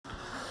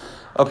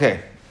Okay,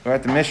 we're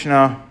at the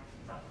Mishnah,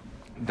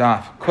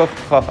 Daf Kuf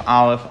Chaf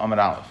Aleph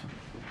Amud Aleph.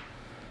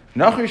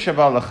 Nachri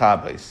Shabal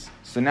Lechabes.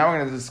 So now we're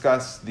going to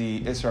discuss the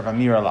Isra of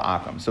Amira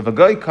La'akam. So if a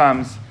guy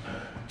comes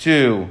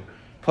to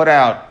put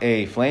out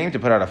a flame, to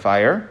put out a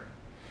fire,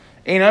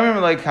 Ein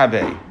Amir Like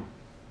Habe,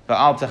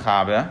 Ba'al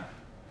Techabe.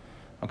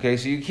 Okay,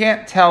 so you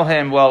can't tell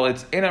him, well,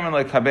 it's Ein Amir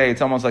Like Habe,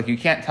 it's almost like you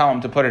can't tell him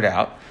to put it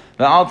out.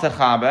 Ba'al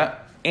Techabe,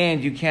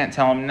 and you can't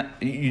tell him,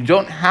 you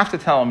don't have to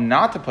tell him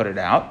not to put it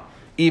out,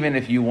 even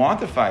if you want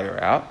the fire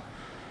out.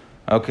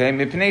 Okay,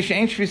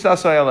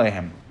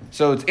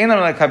 so it's Ein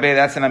Amir Like Habe,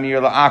 that's an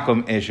Amir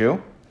La'akum issue.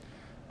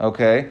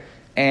 Okay,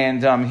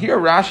 and here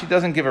Rashi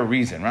doesn't give a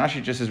reason.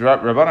 Rashi just says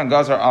Rabbanan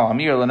Gazar al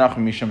Amir L'Nachum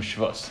Misham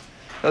Shvus.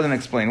 Doesn't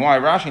explain why.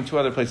 Rashi in two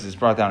other places is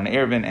brought down in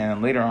Eruvin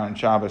and later on in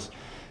Shabbos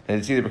that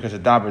it's either because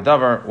of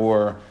davar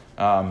or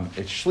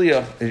it's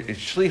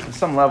shliach,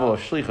 some level of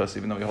shlichus,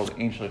 even though we hold it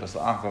ain't shlichus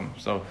la'akum.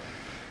 So,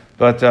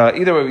 but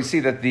either way, we see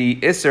that the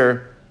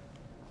Isser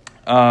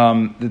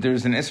that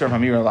there's an Isser of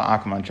Amir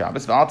La'akum on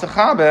Shabbos V'al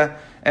Techabe,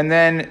 and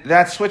then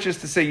that switches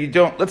to say you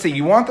don't. Let's say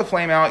you want the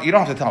flame out, you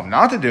don't have to tell him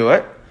not to do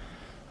it.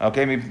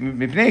 Okay,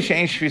 because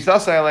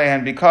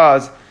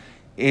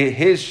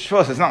his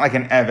shvus is not like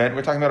an eved.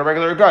 We're talking about a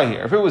regular guy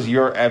here. If it was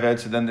your eved,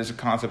 so then there's a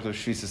concept of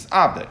shvisas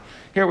abde.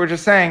 Here we're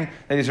just saying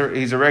that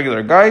he's a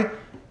regular guy.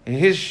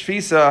 His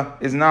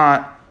shvisa is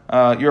not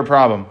your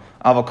problem.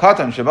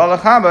 Avokatan shabal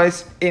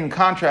lechabes, in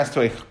contrast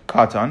to a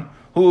katan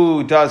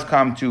who does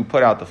come to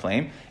put out the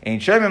flame.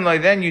 Ain't shevim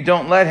like, then you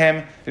don't let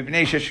him. And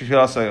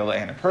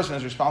a person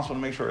is responsible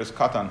to make sure his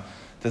katan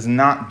does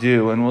not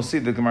do, and we'll see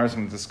the Gemara is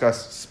going to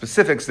discuss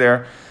specifics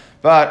there,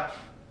 but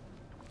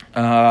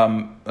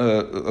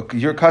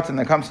your katan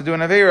that comes to do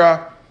an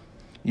avera,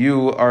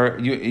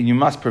 you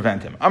must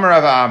prevent him. Amar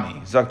Rav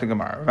Ami, Zak the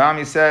Gemara. Rav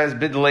Ami says,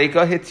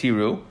 Bidleika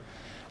hitiru,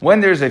 when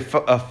there's a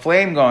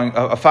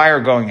fire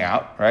going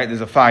out, right?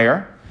 There's a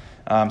fire.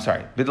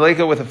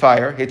 Bidleika with a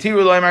fire.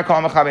 Hitiru loymar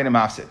kol mechabein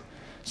mafsid.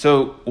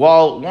 So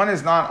while one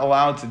is not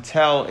allowed to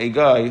tell a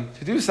guy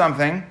to do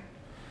something,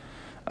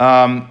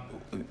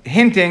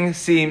 hinting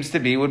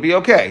would be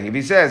okay. If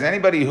he says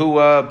anybody who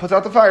puts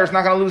out the fire is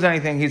not going to lose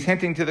anything, he's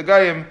hinting to the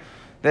Goyim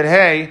that,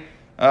 hey,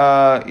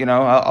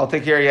 I'll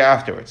take care of you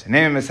afterwards.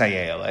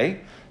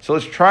 So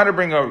let's try to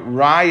bring a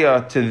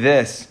raya to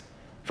this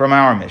from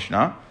our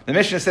Mishnah. The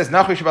Mishnah says,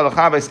 right?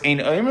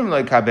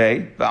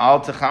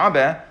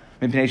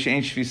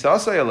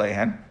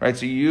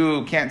 So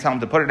you can't tell him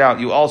to put it out.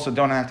 You also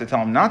don't have to tell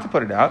him not to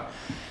put it out.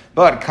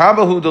 But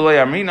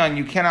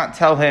you cannot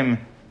tell him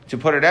to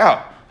put it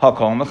out. There's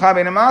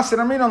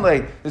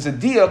a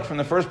diuk from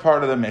the first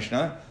part of the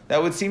Mishnah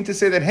that would seem to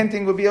say that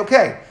hinting would be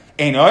okay.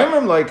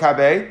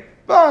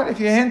 But if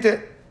you hint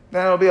it,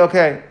 then it'll be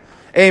okay.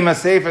 Ema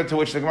Seifa, to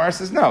which the Gemara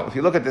says no. If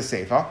you look at the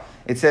Seifa,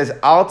 it says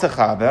al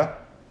techabe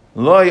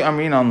loy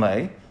amrinon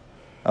lei.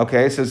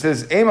 Okay, so it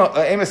says Ema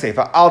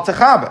Seifa al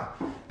techabe,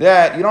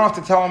 that you don't have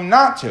to tell him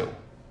not to,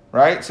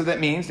 right? So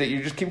that means that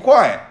you just keep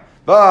quiet.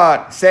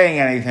 But saying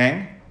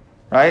anything,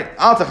 right?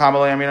 Al techabe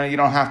loy amrinon, you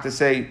don't have to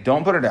say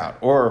don't put it out,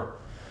 or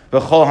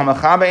and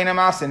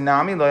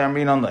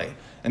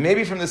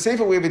maybe from the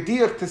Sefer we have a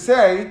diuk to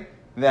say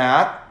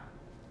that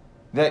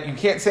you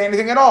can't say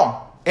anything at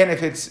all. And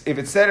if it's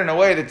said in a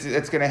way that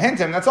it's going to hint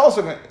him, that's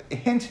also going to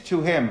hint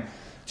to him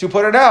to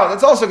put it out.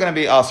 That's also going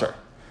to be asr,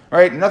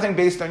 right? Nothing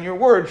based on your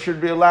word should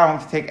be allowing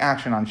him to take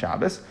action on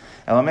Shabbos.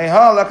 So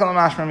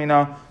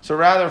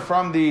rather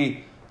from the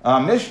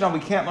Mishnah, we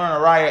can't learn a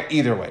raya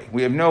either way.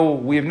 We have no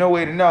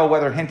way to know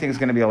whether hinting is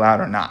going to be allowed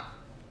or not.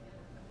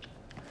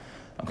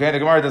 Okay, the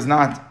Gemara does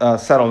not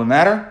settle the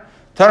matter.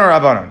 Tana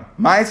Rabbanon,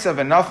 Ma'isa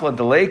v'nafla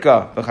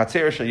deleka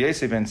b'chatzer shel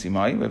Yosef ben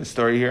Simai. We have a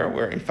story here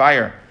where a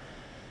fire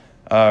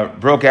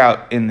broke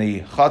out in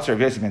the chatzer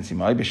of Yosef ben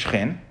Simai,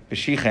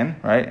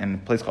 b'shichin, right, in a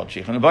place called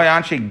Shichin.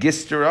 V'yanshe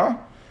gistera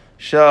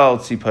shel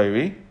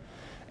Tzipori,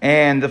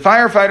 and the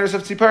firefighters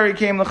of Tzipori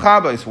came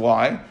l'chabais.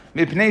 Why?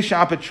 Mipnei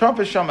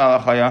sha'apetropes shel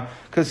melachaya,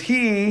 because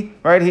he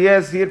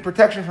had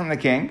protection from the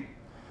king.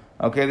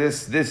 Okay,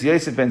 this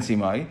Yosef ben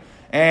Simai.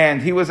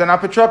 And he was an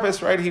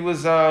apotropos, right? He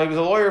was a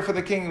lawyer for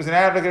the king. He was an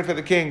advocate for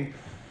the king.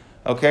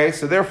 Okay,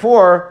 so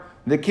therefore,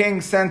 the king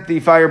sent the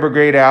fire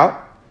brigade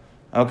out.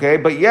 Okay,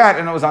 but yet,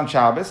 and it was on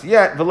Shabbos,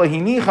 yet,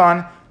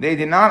 they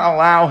did not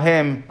allow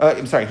him,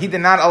 he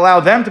did not allow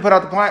them to put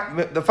out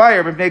the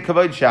fire, b'bnei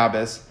kavod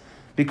Shabbos,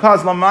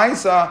 because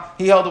Lamaisa,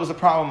 he held it was a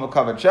problem with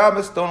kavod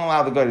Shabbos. Don't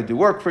allow the guy to do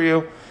work for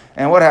you.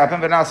 And what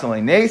happened?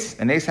 And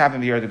Nes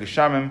happened to hear the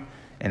Geshamim,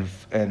 and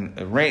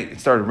it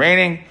started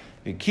raining,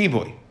 the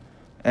kiboy.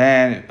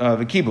 And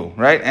the kibu,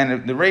 right?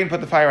 And the rain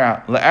put the fire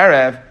out.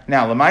 La'erev,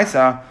 now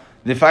Lamaisa,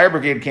 the fire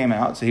brigade came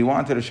out, so he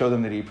wanted to show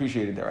them that he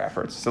appreciated their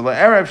efforts. So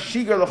La'erev,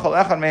 shigar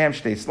l'chol echad mehem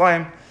shtei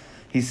slaim.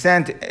 He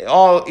sent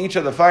each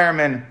of the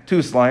firemen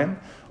 2 slaim.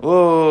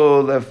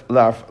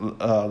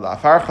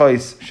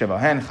 La'farchois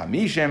shebahen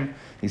chamishim.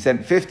 He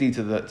sent 50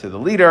 to the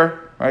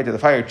leader, right, to the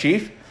fire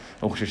chief.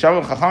 When the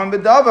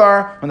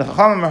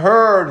Chachamim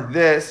heard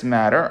this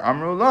matter,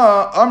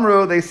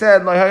 Amru, they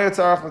said,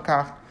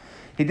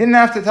 he didn't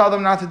have to tell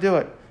them not to do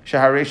it. So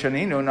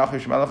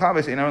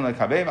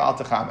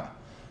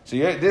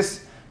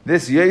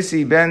this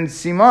Yossi ben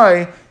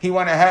Simai, he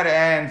went ahead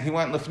and he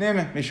went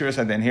lifnim Mishur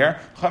Sadin here.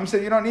 Chacham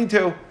said you don't need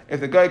to. If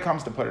the guy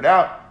comes to put it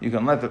out, you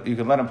can let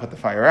him put the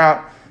fire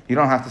out. You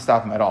don't have to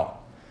stop him at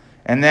all.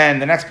 And then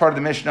the next part of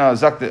the Mishnah,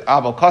 Zak the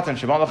Abel Katan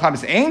Shabbat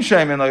Lachabis Ein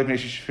Shaymin Lo Yipnei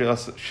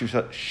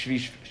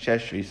Shvish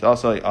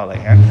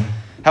Alehem.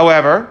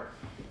 However,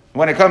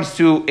 when it comes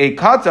to a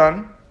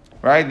Katan,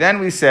 right, then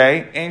we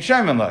say Ein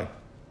Shaymin Lo.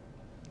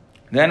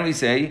 Then we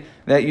say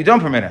that you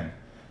don't permit him.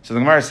 So the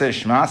Gemara says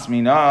Shmas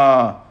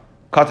Mina.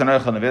 So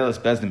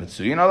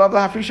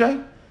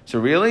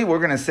really, we're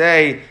going to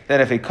say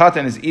that if a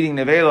katan is eating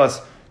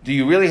nevelos, do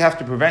you really have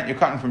to prevent your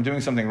katan from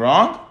doing something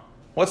wrong?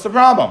 What's the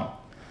problem?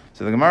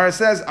 So the Gemara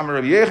says, Amar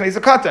Rav Yechon, he's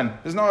a katan.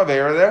 There's no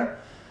avera there.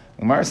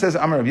 The Gemara says,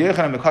 Amar Rav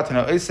Yechon, katan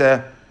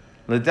ha'oseh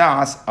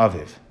l'das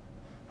aviv.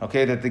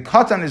 Okay, that the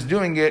katan is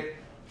doing it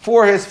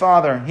for his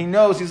father. He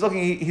knows,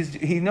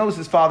 he knows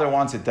his father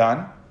wants it done.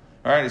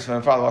 All right, his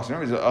father walks in the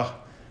room, he says, oh,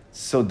 it's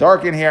so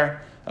dark in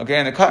here. Okay,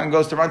 and the katan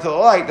goes to run to the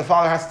light. The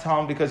father has to tell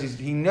him because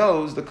he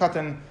knows the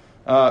katan.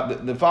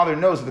 The father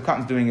knows that the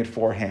katan's doing it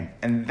for him,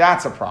 and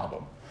that's a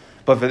problem.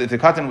 But if the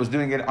katan was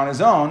doing it on his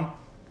own,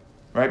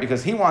 right,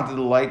 because he wanted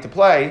the light to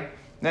play,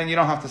 then you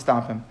don't have to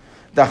stop him.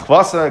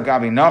 Dachvasa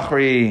gabi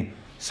nachri,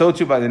 so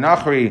too by the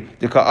nachri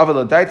the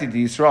ka'avela daiti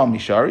di Yisrael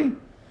mishari.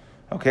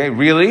 Okay,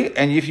 really?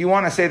 And if you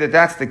want to say that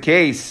that's the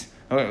case,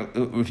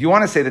 if you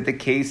want to say that the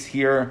case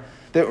here.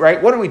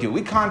 Right? What do?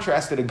 We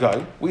contrasted a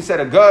guy. We said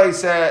a guy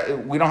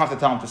said we don't have to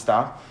tell him to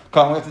stop.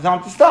 Katan, we have to tell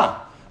him to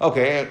stop.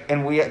 Okay,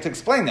 and we had to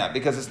explain that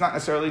because it's not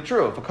necessarily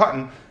true. If a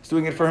katan is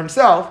doing it for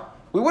himself,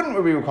 we wouldn't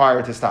be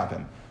required to stop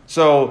him.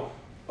 So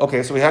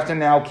we have to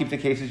now keep the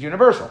cases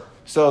universal.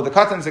 So the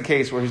katan's a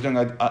case where he's doing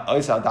a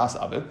al das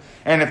aviv,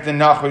 and if the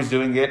nachri is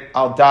doing it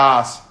al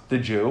das the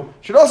Jew,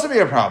 should also be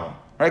a problem,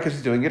 right? Because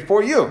he's doing it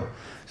for you.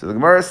 So the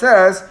Gemara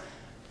says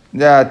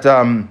that.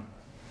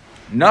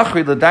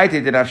 Nachri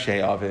l'daite did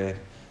avshei avid.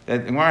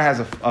 That Gemara has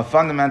a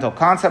fundamental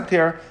concept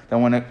here that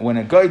when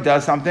a guy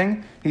does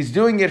something, he's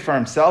doing it for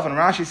himself. And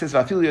Rashi says,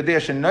 "V'afilu yodei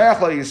shenoyach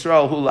lo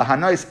Yisrael hu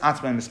lahanois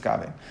atzmei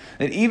miskaveh."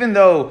 That even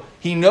though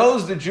he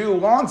knows the Jew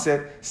wants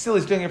it, still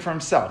he's doing it for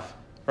himself.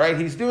 Right?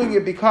 He's doing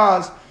it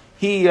because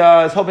he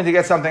is hoping to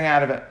get something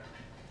out of it.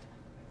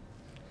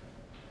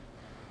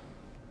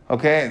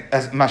 Okay,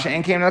 as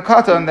Masha'en came to the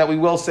katan, that we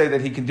will say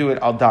that he can do it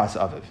al das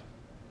aviv.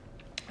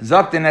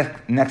 Zak the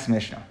next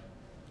Mishnah.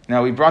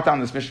 Now, we brought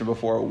down this Mishnah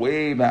before,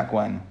 way back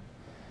when.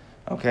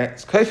 Okay,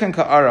 it's kaifin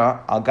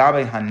ka'ara al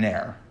gabe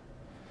haner,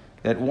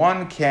 that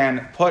one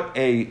can put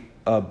a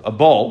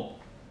bowl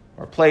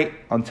or plate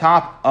on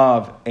top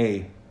of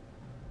a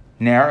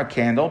ner, a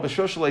candle,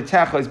 b'shul shalei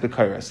tachlis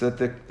b'kayra, so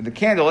that the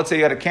candle, let's say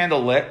you had a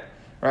candle lit,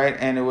 right,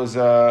 and it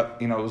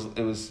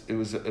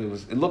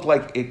looked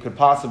like it could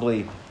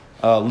possibly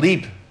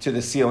leap to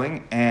the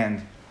ceiling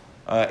and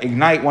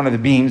ignite one of the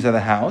beams of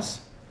the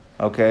house.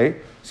 Okay,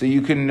 so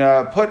you can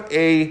put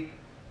a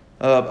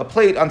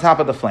plate on top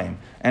of the flame.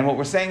 And what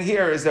we're saying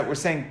here is that we're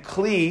saying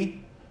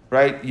kli,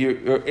 right?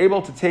 You're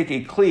able to take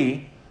a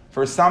kli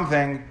for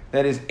something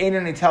that is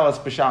einan nitelas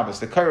b'Shabbos.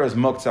 The kaira is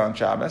muktzah on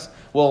Shabbos.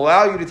 Will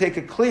allow you to take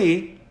a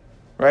kli,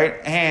 right?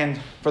 And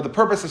for the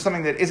purpose of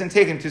something that isn't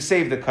taken to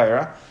save the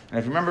kaira. And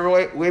if you remember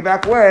way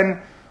back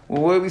when, the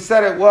way we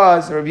said it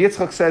was, Rabbi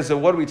Yitzchak says, so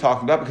what are we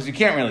talking about? Because you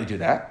can't really do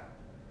that,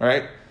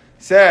 right?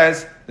 He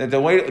says that the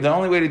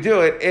only way to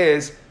do it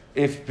is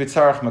if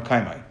bitzarach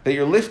makaimai, that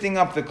you're lifting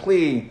up the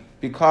kli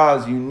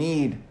because you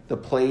need the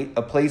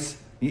place.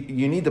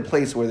 You need the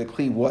place where the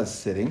kli was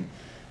sitting,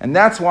 and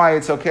that's why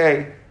it's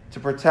okay to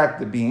protect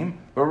the beam.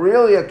 But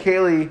really, a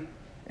keli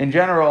in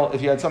general,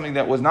 if you had something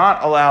that was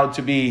not allowed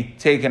to be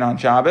taken on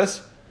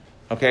Shabbos,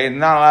 okay,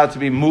 not allowed to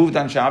be moved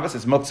on Shabbos,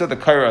 it's muktzah. The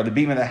kaira, the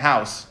beam of the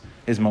house,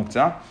 is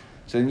muktzah.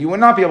 So you would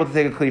not be able to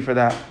take a kli for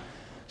that.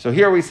 So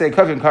here we say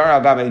kavim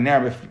kaira agabe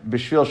ner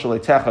b'shvil shalei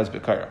techas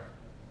b'kaira.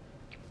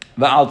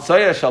 Va'al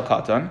shel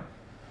katan.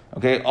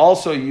 Okay.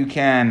 Also, you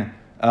can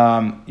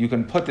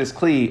put this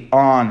kli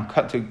on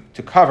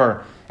to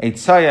cover a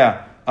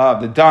tzaya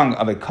of the dung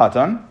of a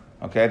katan.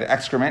 Okay, the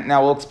excrement.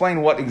 Now we'll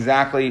explain what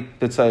exactly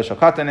the tzaya shel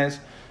katan is.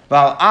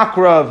 Va'al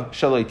akrav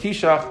shalei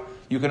tishach.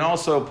 You can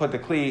also put the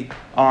kli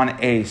on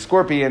a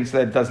scorpion so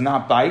that it does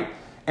not bite.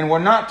 And we're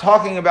not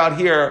talking about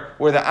here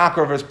where the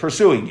akrav is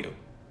pursuing you.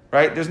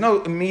 Right? There's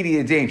no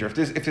immediate danger. If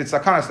it's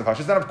sakanas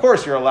nefashos, then of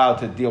course you're allowed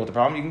to deal with the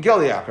problem. You can kill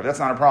the akrav. That's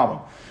not a problem.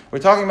 We're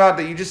talking about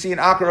that you just see an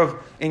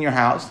akrav in your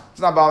house.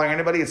 It's not bothering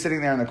anybody. It's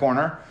sitting there in the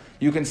corner.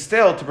 You can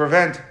still, to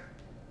prevent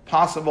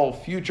possible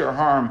future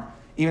harm,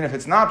 even if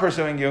it's not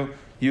pursuing you,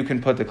 you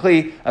can put the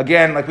kli.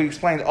 Again, like we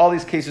explained, all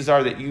these cases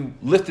are that you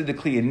lifted the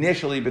kli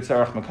initially,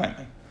 b'tzarach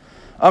mekaymi.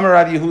 Amar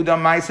Rav Yehuda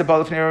Maisa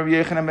Balafnei Rav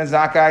Yochanan ben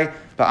Zakkai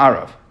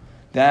ba'arav.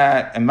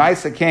 That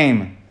Maisa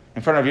came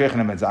in front of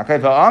Yochanan ben Zakkai,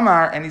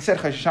 v'amar, and he said,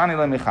 Chashani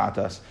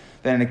le'michatas.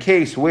 That in a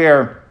case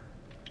where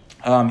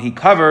he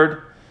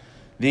covered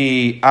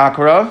the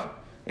akrav,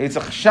 it's a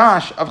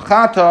chashash of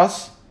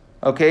chatos.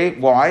 Okay,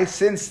 why?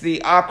 Since the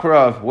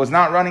akrav was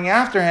not running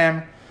after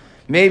him,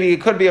 maybe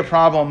it could be a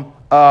problem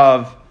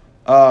of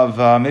tzad,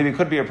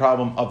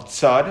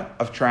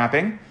 of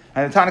trapping,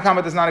 and the Tanna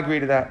Kama does not agree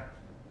to that.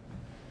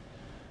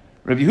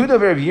 Rabbi Yehuda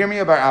Rav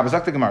Yirmiyah bar Abba.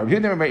 Zakta Gemara. Rabbi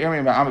Yehuda Rav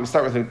Yirmiyah bar Abba. We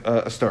start with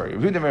a story.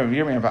 Rabbi Yehuda Rav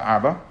Yirmiyah bar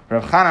Abba.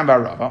 Rav Chanan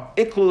bar Rava.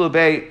 Iklu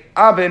lebei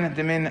Abin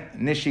demin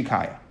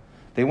Nishikaya.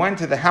 They went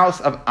to the house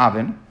of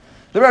Abin.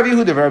 The Rav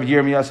Yehuda Rav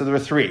Yirmiyah. So there were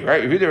three,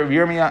 right? Rabbi Yehuda Rav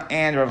Yirmiyah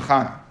and Rav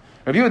Chanan.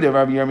 Rabbi Yehuda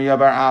Rav Yirmiyah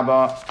bar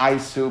Abba.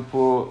 Aisu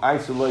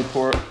loy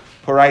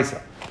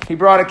poraisa. He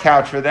brought a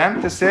couch for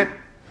them to sit.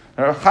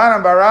 Rav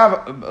Chanan bar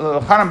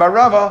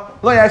Rava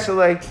loy aisu.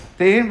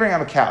 They didn't bring him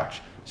a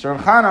couch. So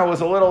Rav Chanan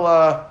was a little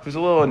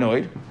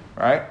annoyed.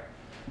 Right?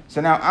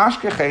 So now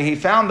Ashkeche, he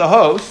found the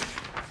host,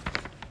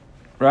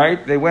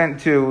 right? They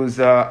went to, it was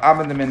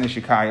Abin the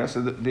Nishikaya.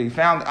 So they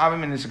found Abin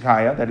the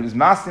Nishikaya, that he was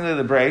Masni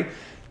Lebrei,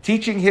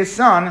 teaching his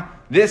son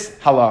this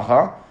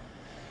halacha.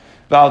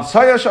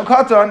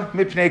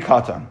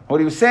 What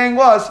he was saying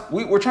was,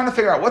 we're trying to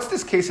figure out, what's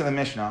this case of the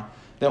Mishnah,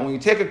 that when you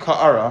take a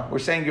ka'ara, we're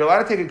saying you're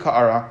allowed to take a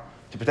ka'ara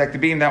to protect the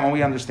beam, that one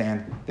we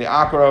understand. The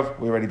akrav,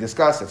 we already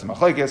discussed, that's a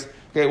machlokes.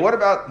 Okay, what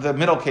about the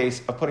middle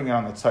case of putting it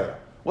on the tzaya?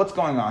 What's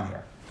going on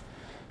here?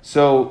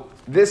 So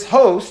this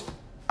host,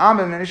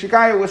 Abin ben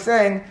Nishikaya, was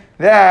saying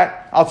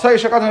that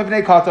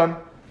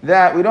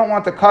that we don't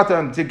want the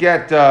katan to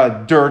get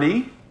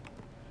dirty,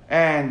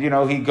 and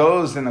he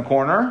goes in the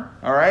corner,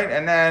 all right,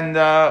 and then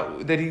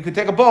that you could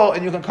take a bowl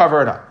and you can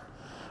cover it up.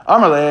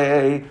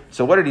 Amarle.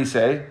 So what did he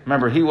say?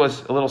 Remember, he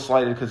was a little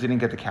slighted because he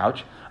didn't get the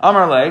couch.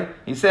 Amarle.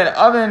 He said,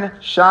 Avin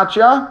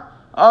shatya,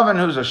 Avin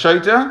who's a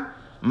shaita,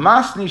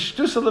 masni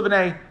shtusa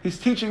lebnei. He's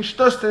teaching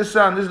shtus to his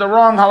son. This is the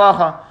wrong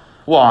halacha.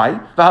 Why?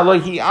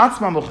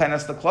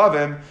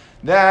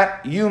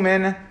 That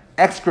human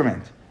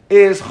excrement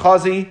is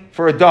chazi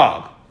for a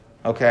dog.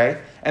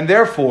 Okay? And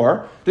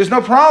therefore, there's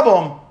no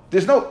problem.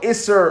 There's no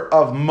isser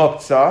of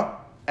muktzah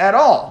at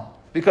all.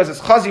 Because it's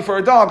chazi for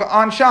a dog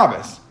on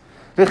Shabbos.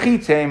 So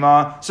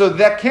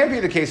that can't be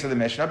the case of the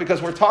Mishnah,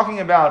 because we're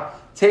talking about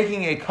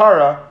taking a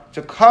kara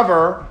to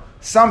cover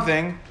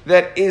something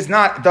that is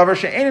not davar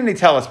she'ein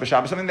nitelas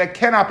b'Shabbos, something that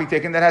cannot be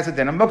taken, that has a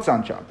din of muktzah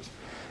on Shabbos.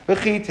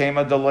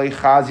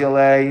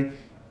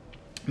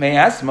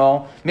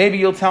 Maybe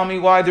you'll tell me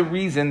why the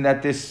reason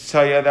that this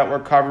saya that we're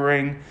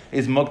covering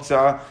is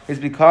muktzah is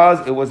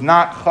because it was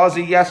not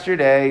chazi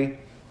yesterday.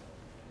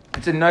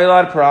 It's a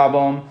noilad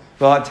problem.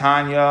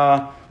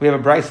 Tanya, we have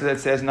a brisa that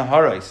says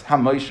naharos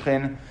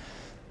hamoishchin,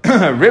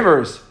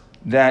 rivers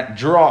that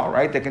draw,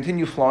 right, that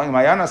continue flowing.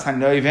 Mayanas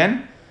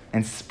hanoivin,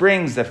 and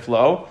springs that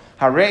flow.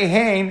 Harei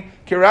hein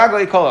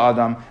kiraglei kol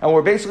adam. And what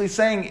we're basically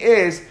saying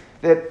is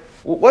that,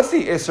 what's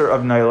the isser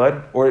of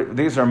nailad, or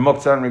these are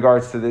muktzah in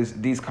regards to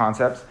these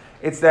concepts?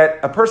 It's that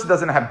a person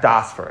doesn't have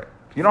das for it.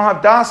 If you don't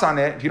have das on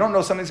it, if you don't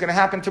know something's going to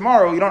happen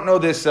tomorrow, you don't know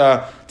this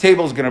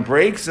table's going to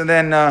break, so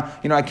then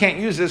I can't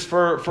use this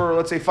for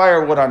let's say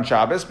firewood on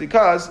Shabbos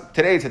because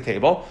today it's a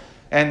table,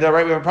 and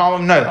right, we have a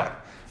problem nailad.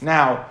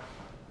 Now,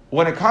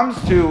 when it comes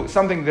to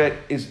something that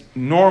is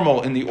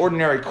normal in the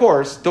ordinary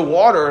course, the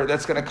water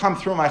that's going to come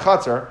through my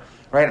chutzner,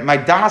 right, my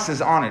das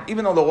is on it.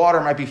 Even though the water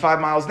might be 5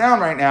 miles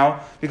down right now,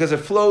 because it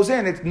flows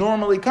in, it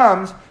normally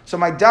comes, so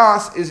my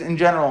das is in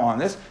general on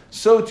this.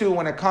 So too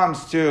when it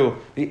comes to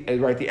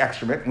the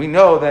excrement. We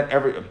know that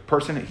every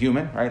person, a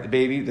human, right, the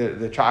baby,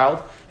 the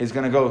child, is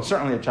going to go,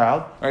 certainly a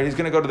child, right, he's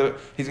going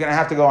to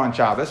have to go on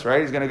Shabbos, right,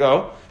 he's going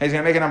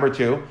to make it number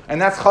 2, and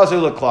that's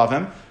chazul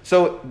klavim.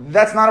 So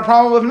that's not a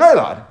problem with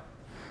noilad.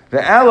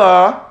 The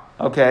Ella,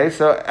 okay,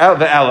 so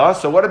the Ella,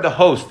 so what did the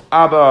host,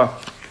 Abba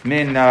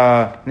min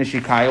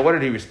Nishikaya, what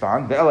did he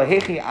respond? The Ella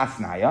hechi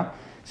asnaya.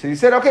 So he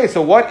said, okay,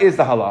 so what is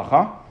the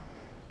halacha?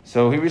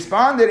 So he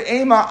responded,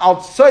 Ema al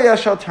tsoya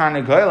shel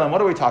tarnagoyim. What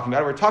are we talking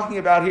about? We're talking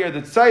about here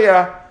the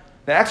tsoya,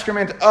 the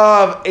excrement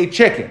of a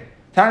chicken.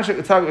 And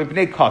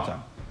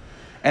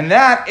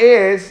that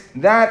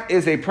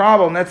is a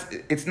problem.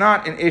 It's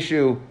not an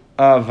issue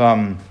of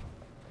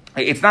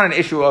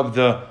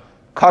the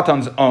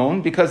katan's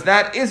own, because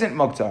that isn't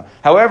muktzah.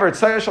 However,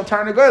 tzayah shel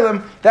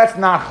tarnagoyim, that's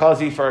not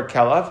chazi for a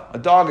kelav. A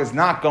dog is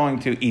not going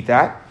to eat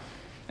that,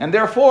 and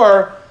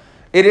therefore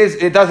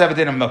it does have a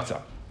din of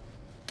muktzah.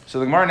 So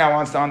the Gemara now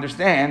wants to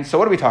understand. So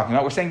what are we talking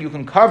about? We're saying you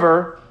can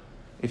cover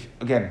if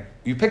again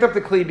you picked up the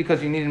kli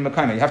because you needed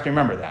mekayma. You have to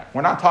remember that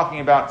we're not talking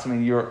about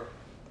something we're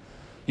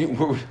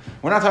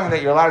not talking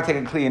that you're allowed to take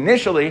a kli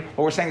initially.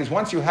 What we're saying is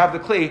once you have the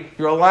kli,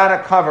 you're allowed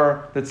to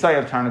cover the tzayah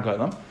of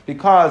tarnagoyim,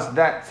 because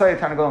that tzayah of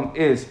tarnagoyim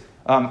is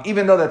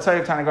even though that tzayah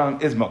of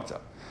tarnagoyim is muktzah.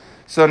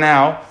 So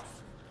now,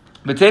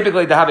 but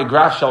typically to have a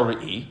graf shel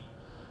re'i,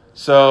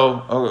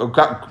 so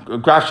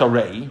graf shel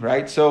re'i,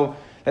 right? So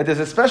that there's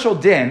a special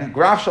din.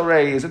 Graf shel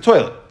re'i is a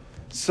toilet.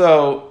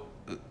 So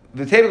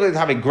the typically to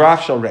have a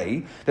graf shel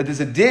re'i, that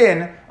there's a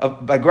din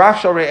by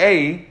graf shel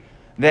re'i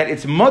that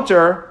it's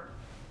mutter,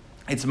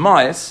 it's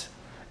ma'is,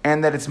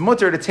 and that it's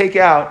mutter to take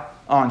out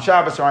on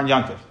Shabbos or on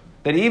Yom Tov.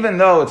 That even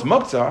though it's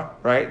muktzah,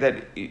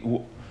 right?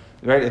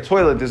 Right, a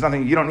toilet, there's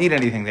nothing, you don't need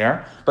anything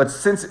there. But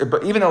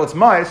even though it's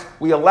mice,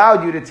 we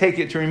allowed you to take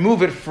it, to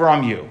remove it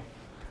from you.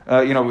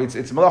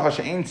 it's malacha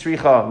she'ein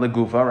tzricha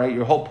legufa, right?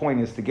 Your whole point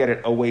is to get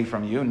it away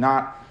from you,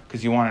 not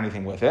because you want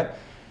anything with it.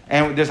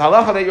 And there's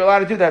halacha that you're allowed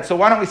to do that. So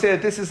why don't we say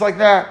that this is like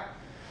that?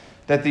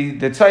 That the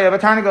tzaya of a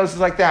tarnagol is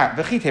like that.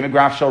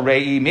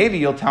 Maybe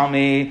you'll tell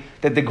me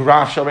that the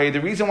graf shel rei,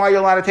 the reason why you're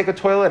allowed to take a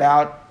toilet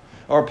out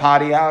or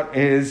potty out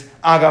is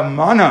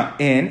agamana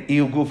in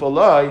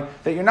iugufaloi,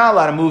 that you're not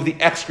allowed to move the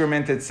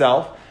excrement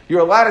itself. You're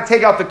allowed to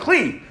take out the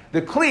kli.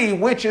 The kli,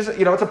 which is,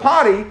 it's a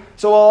potty,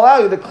 so we'll allow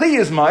you, the kli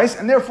is mice,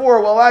 and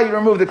therefore we'll allow you to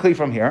remove the kli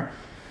from here.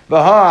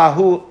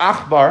 V'ha'hu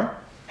achbar,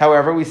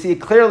 however, we see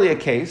clearly a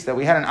case that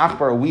we had an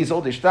achbar, a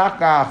weasel,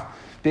 dishtachkach,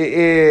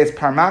 is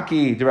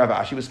parmaki de Rav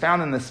Ashi, was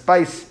found in the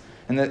spice,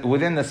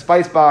 within the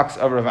spice box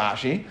of Rav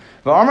Ashi.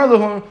 V'amar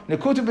lahu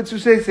nekutu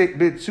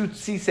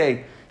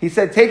b'tzutzise, he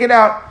said, take it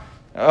out.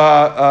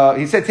 By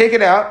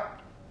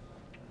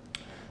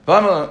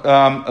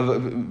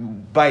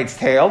its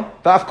tail,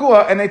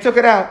 and they took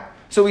it out.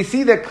 So we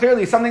see that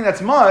clearly something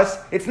that's mus,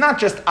 it's not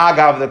just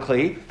agav the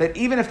kli, that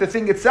even if the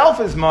thing itself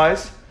is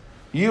mus,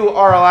 you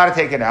are allowed to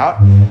take it out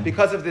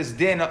because of this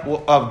din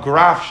of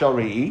graf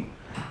shari.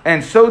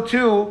 And so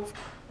too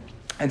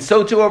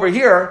over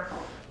here,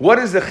 what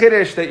is the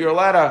chiddush that you're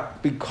allowed to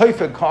be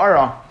koifet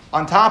kara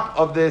on top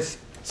of this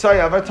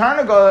tzaya of a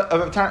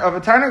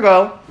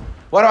tarnagol?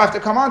 Why do I have to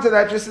come on to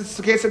that? Just it's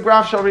the case of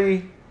graf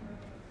shari.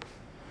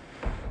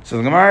 So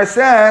the Gemara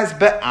says,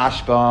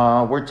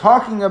 be'ashba, we're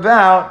talking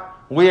about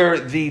where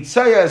the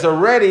tzaya is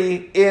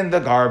already in the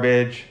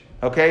garbage.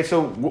 Okay,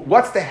 so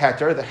what's the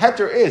heter? The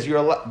heter is,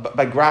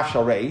 by graf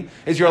shel rei,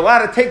 is you're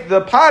allowed to take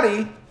the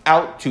potty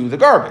out to the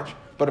garbage.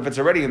 But if it's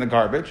already in the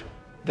garbage,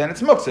 then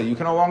it's muktzah. You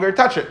can no longer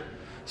touch it.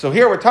 So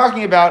here we're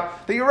talking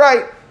about that you're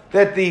right,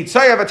 that the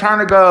tzaya of a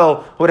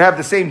tarnagol would have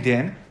the same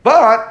din,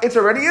 but it's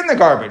already in the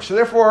garbage. So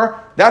therefore,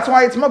 that's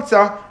why it's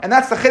muktzah, and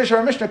that's the chiddush of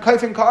our Mishnah,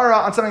 kaifin kara,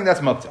 on something that's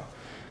muktzah.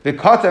 The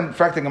katan,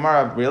 frak the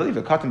Gemara, really?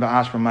 The katan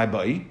ba'ashra my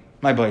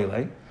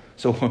baile.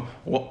 So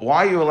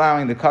why are you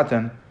allowing the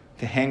katan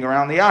to hang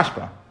around the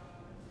ashba?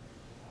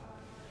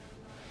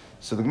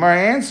 So the Gemara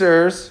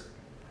answers,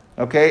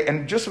 okay,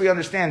 and just so we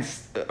understand,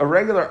 a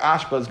regular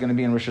ashba is going to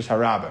be in Rishus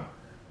Harabim.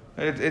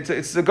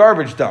 It's the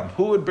garbage dump.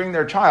 Who would bring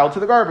their child to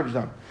the garbage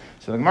dump?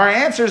 So the Gemara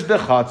answers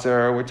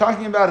b'chatzer. We're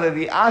talking about that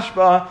the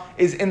ashba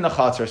is in the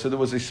chatzer. So there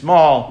was a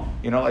small,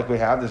 like we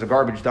have, there's a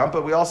garbage dump,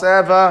 but we also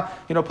have a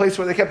place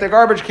where they kept their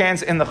garbage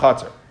cans in the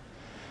chatzer.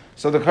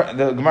 So the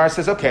Gemara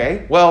says,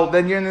 okay, well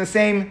then you're in the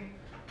same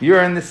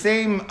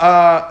chatzer,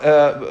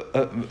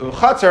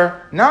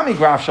 nami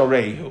graf shel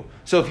reihu.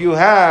 So if you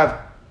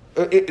have,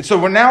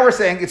 we're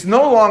saying it's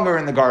no longer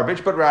in the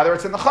garbage, but rather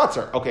it's in the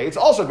chatzer. Okay, it's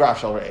also graf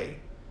shel reihu.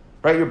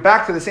 Right, you're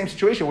back to the same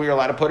situation where you're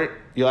allowed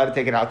to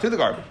take it out to the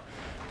garbage.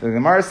 The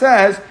Gemara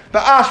says,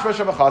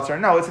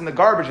 no, it's in the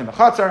garbage in the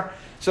chatzar.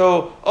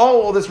 So,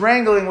 all this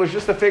wrangling was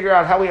just to figure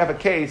out how we have a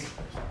case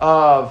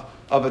of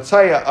a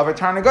tzaya, of a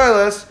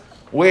tarnagolis,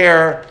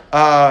 where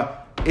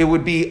it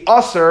would be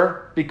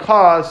usher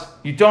because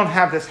you don't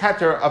have this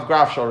heter of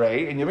graf shel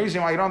rei, and the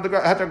reason why you don't have the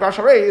heter of graf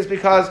shel rei is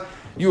because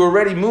you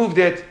already moved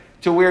it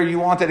to where you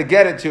wanted to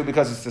get it to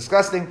because it's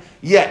disgusting,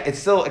 yet it's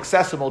still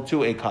accessible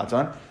to a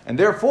katan. And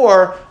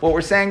therefore, what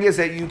we're saying is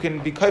that you can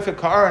be kaifet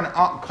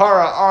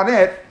kara on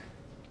it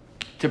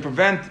to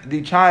prevent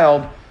the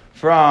child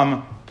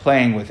from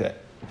playing with it,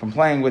 from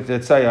playing with the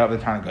tzaya of the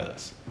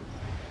tarnagolis.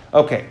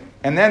 Okay,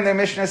 and then the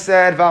Mishnah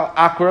said, Val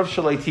akrav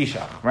shalei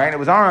tishach, right? It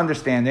was our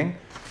understanding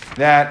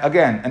that,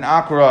 again, an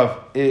akrav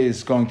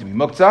is going to be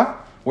muktzah.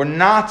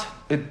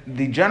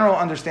 The general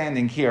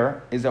understanding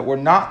here is that we're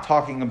not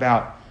talking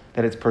about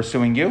that it's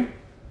pursuing you,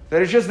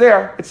 that it's just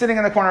there, it's sitting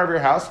in the corner of your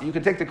house, you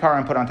can take the car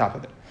and put on top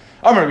of it.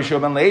 Amar Rabbi Shua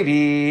ben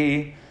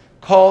Levi,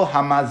 kol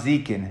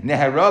hamazikin,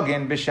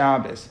 neherogin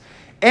b'Shabbos.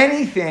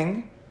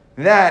 Anything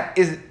that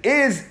is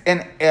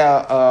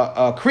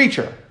a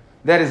creature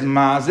that is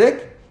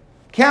mazik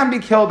can be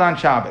killed on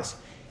Shabbos,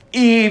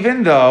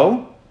 even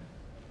though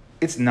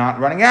it's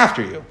not running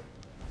after you.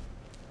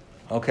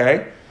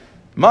 Okay?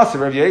 Maser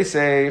Rav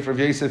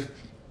Yosef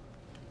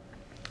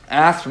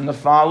asked from the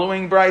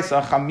following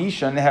brisa,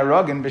 Chamisha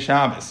neherogin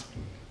b'Shabbos.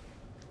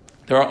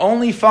 There are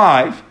only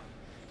 5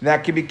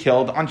 that can be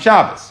killed on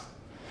Shabbos.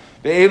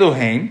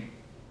 Be'eluhein,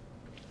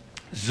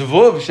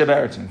 Zvuv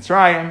shebe'eretz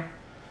Mitzrayim,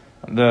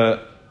 the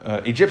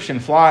Egyptian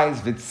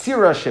flies,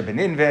 V'tzira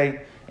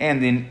shebe'ninveh,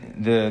 and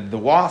the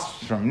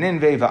wasps from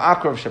Ninveh,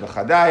 V'akrov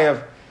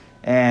shebe'chadayev,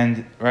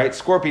 and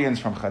scorpions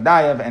from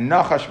Chadayev, and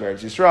Nachash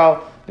be'eretz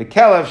Yisrael, the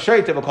Kelev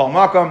sheita b'kol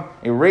makom,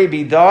 a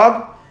rabid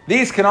dog.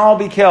 These can all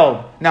be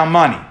killed. Now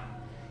money.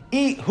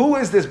 Who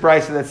is this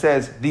brisa that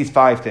says these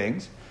 5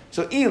 things?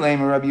 So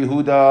Elaim Rabbi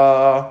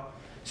Yehuda.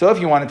 So if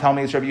you want to tell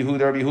me it's Rabbi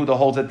Yehuda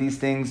holds that these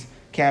things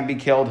can be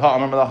killed. So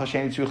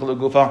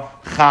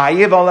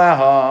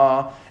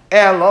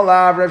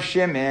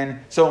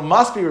it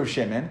must be Rav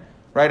Shimon,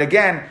 right?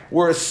 Again,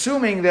 we're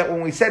assuming that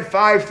when we said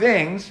 5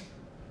 things,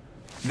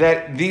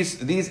 that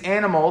these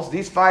animals,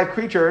 these 5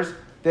 creatures,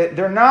 that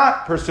they're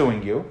not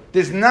pursuing you.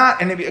 There's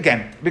not, and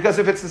again, because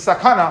if it's the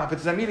sakana, if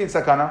it's an immediate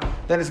sakana,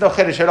 then it's no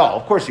chiddush at all.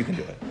 Of course you can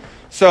do it.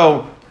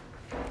 So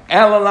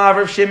Elalav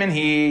Rav Shimon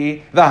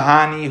he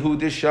v'hani hu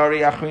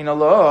deshari achrin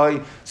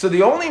aloi. So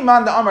the only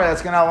man da'amar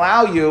that's going to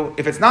allow you,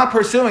 if it's not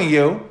pursuing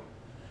you,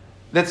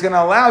 that's going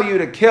to allow you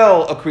to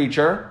kill a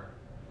creature,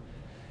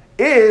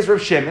 is Rav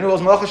Shimon, who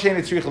was malacha shein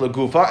tzricha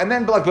legufa, and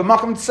then like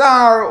b'makom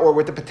tsar, or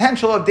with the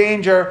potential of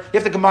danger, you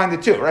have to combine the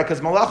two, right? Because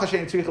malacha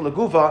shein tzricha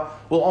legufa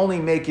will only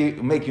make you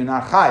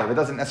not chayiv. It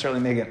doesn't necessarily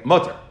make it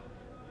mutter,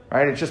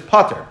 right? It's just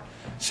pater.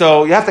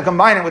 So you have to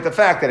combine it with the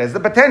fact that it has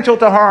the potential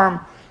to harm.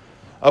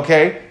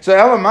 Okay, so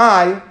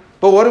elamai,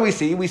 but what do we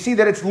see? We see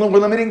that we're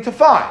limiting to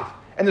 5.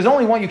 And there's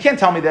only one. You can't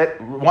tell me that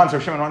one's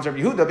Rav Shimon, one's Rav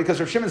Yehuda, because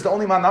Rav Shimon is the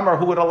only man number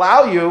who would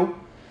allow you,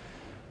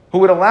 who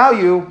would allow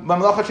you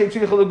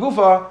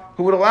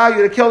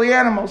to kill the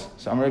animals.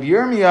 So I'm Rav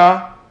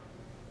Yirmiyah,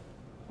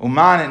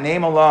 Uman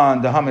name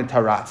alon dahamid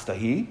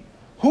taratztahi.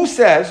 Who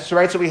says, so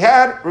right, so we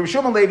had, Rav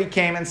Shimon Levi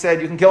came and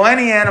said, you can kill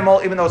any animal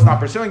even though it's not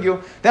pursuing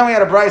you. Then we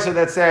had a brisa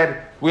that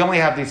said, we only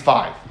have these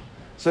 5.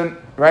 So,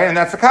 right, and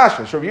that's the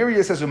kasha. So Rav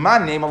Yirmiyah says,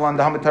 Uman name alon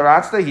dahamid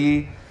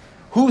taratztahi.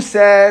 Who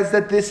says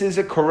that this is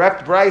a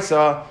correct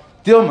brisa?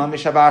 Dilma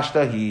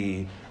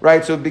mishabashtahi.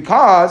 Right, so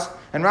because,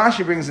 and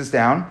Rashi brings this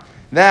down,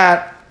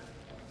 that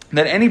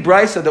any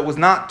brisa that was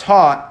not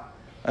taught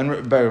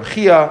and by Rav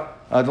Chia,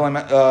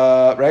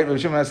 right? He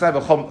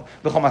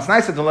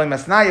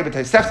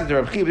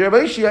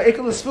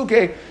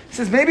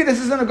says maybe this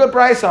isn't a good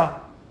brisa.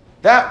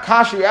 That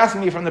kasha you're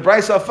asking me from the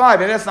brisa of 5,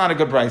 and that's not a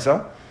good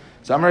brisa.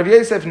 So I'm Rav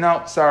Yosef.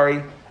 No,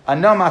 sorry. I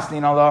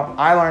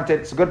learned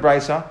it. It's a good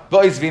brisa.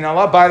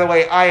 By the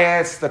way, I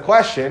asked the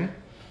question.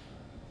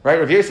 Right?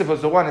 Rav Yosef was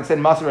the one that said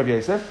Masar Rav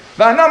Yosef.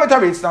 And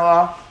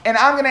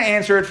I'm going to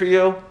answer it for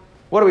you.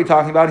 What are we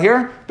talking about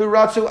here?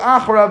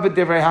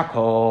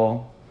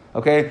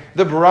 Okay,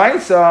 the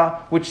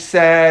brisa which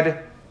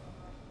said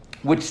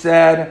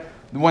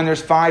when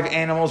there's 5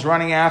 animals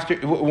running after,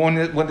 when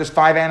there's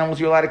 5 animals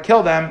you're allowed to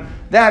kill them,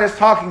 that is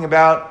talking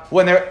about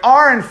when they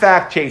are in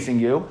fact chasing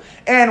you.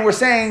 And we're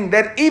saying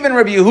that even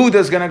Rabbi Yehuda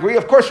is going to agree.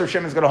 Of course, Rav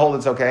Shimon is going to hold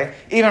it's okay.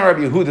 Even Rabbi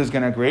Yehuda is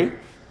going to agree.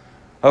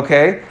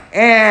 Okay,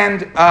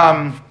 and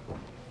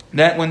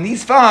that when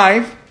these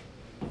 5.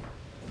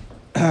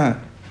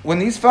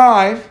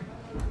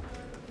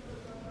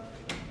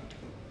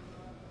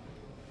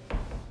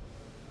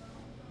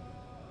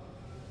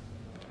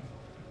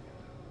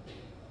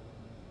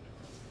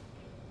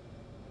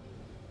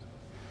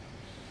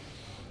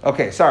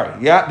 Okay, sorry.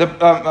 Yeah, that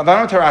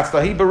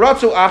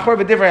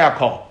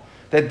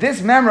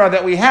this memra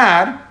that we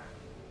had,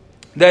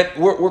 that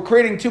we're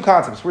creating 2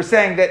 concepts. We're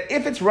saying that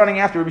if it's running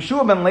after Rabbi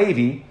Shua ben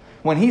Levi,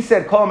 when he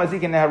said Kol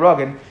Mazik and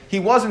Neharagin, he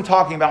wasn't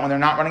talking about when they're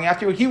not running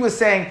after you. He was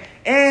saying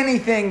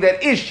anything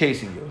that is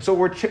chasing you. So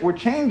we're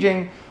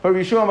changing what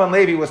Rabbi Shua ben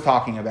Levi was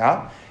talking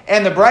about.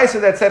 And the brisa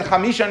that said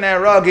Chamisha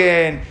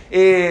Neharagin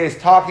is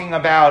talking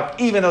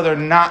about even though they're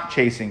not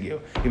chasing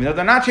you. Even though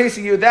they're not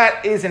chasing you,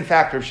 that is in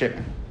fact Rav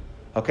Shimon.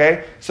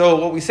 Okay? So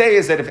what we say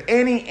is that if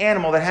any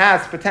animal that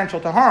has potential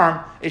to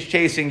harm is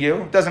chasing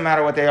you, doesn't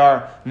matter what they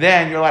are,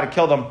 then you're allowed to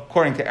kill them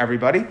according to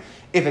everybody.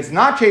 If it's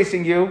not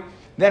chasing you,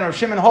 then Rav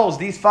Shimon holds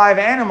these 5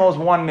 animals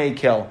one may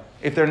kill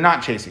if they're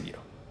not chasing you.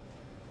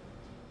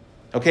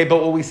 Okay,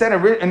 but what we said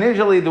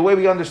initially, the way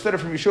we understood it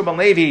from Yeshua ben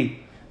Levi,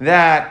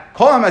 that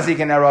Kol HaMazik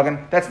and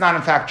Neharagin, that's not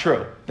in fact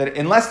true. That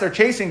unless they're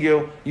chasing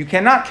you, you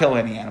cannot kill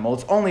any animal.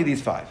 It's only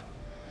these 5.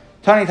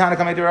 One who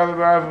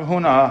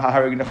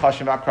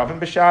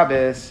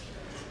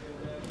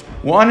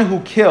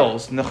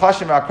kills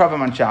nechashim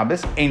v'akravim on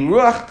Shabbos, ein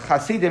ruach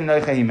chasidim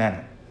noicha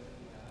himenu.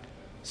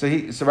 So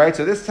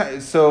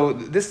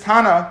this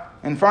Tana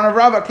in front of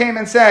Rava came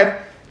and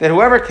said that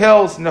whoever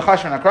kills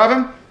nechashim and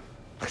akravim,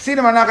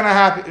 chasidim are not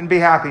going to be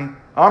happy.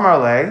 Amar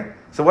lei.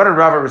 So what did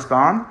Rava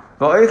respond?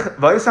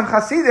 V'oisam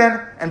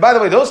chasidim, and by the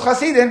way, those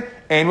chasidim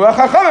ein ruach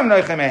chachamim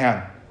noicha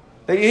mehem.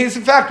 He's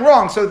in fact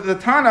wrong. So the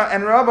Tana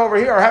and Rav over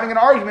here are having an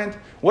argument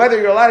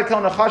whether you're allowed to kill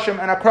Nechashim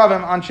and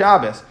Akravim on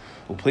Shabbos.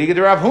 Upliga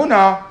de Rav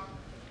Huna,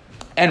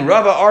 and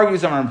Rava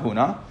argues on Rav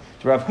Huna.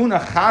 Rav Huna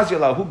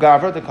chazila hu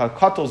gavra the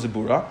katal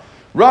zibura.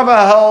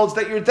 Rava holds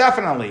that you're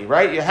definitely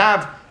right. You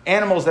have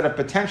animals that have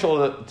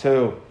potential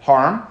to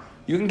harm.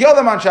 You can kill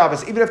them on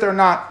Shabbos even if they're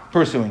not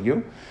pursuing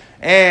you.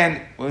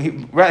 And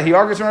he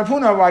argues on Rav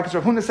Huna. Why? Because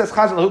Rav Huna says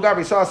chazila hu gavra.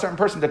 He saw a certain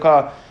person the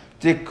katal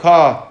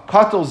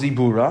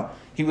zibura.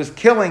 He was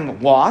killing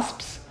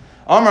wasps.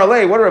 Amar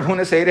lei, what did Rav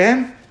Huna say to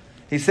him?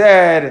 He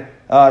said,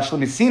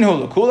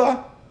 Shlemisinu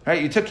l'kula.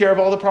 Right? You took care of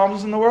all the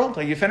problems in the world.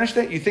 Like you finished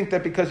it. You think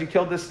that because you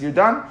killed this, you're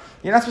done.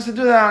 You're not supposed to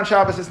do that on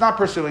Shabbos. It's not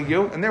pursuing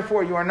you, and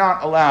therefore you are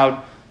not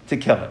allowed to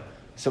kill it.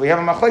 So we have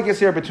a machlekes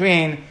here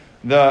between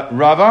the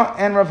Rava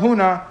and Rav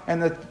Huna,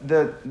 and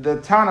the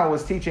Tana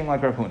was teaching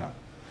like Rav Huna.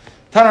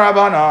 Tana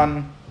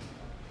Rabbanan.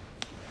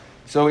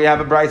 So we have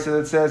a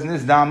brisa that says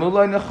Nizdamu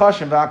lo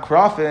nechashim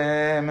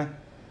v'akrafim.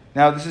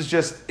 Now, this is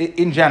just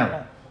in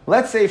general.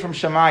 Let's say from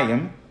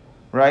Shemayim,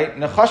 right?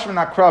 Nechashim and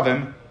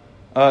Akravim,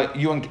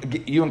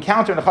 you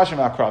encounter Nechashim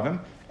and Akravim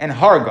and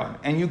Hargon,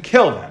 and you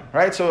kill them,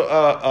 right? So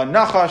a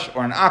Nachash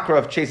or an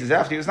Akrav chases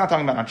after you. It's not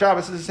talking about on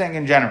Shabbos. This is saying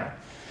in general.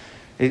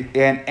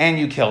 And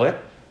you kill it.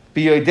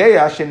 We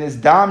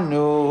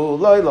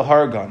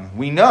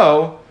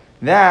know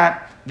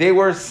that they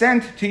were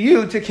sent to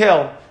you to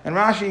kill. And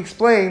Rashi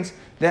explains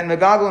that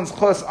Megaglon's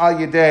chus al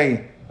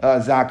yedei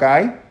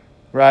zakai,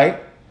 right?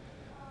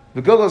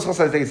 Megaglon's chus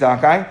al yedei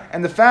zakai,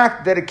 and the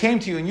fact that it came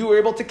to you and you were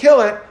able to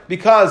kill it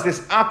because this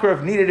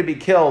akrav needed to be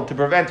killed to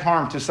prevent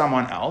harm to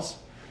someone else.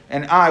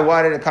 And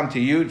why did it come to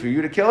you, for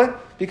you to kill it?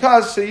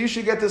 Because so you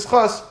should get this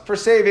chus for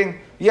saving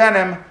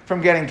Yanim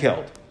from getting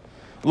killed.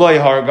 Loy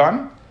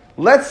hargan.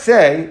 Let's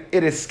say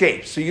it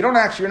escapes. So you're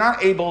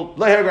not able,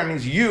 loy hargan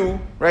means you,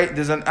 right?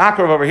 There's an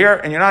akrav over here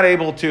and you're not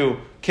able to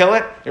kill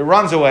it. It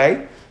runs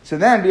away. So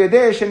then, really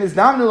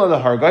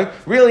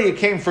it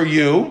came for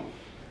you.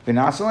 And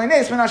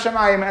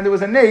there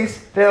was a nace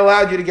that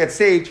allowed you to get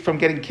saved from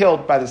getting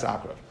killed by this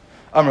akrav.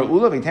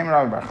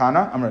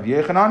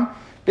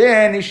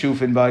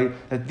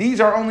 That these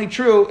are only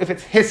true if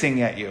it's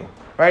hissing at you,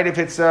 right? If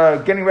it's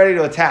getting ready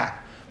to attack.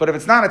 But if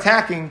it's not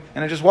attacking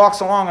and it just walks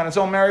along on its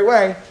own merry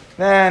way,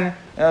 then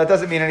it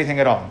doesn't mean anything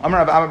at all.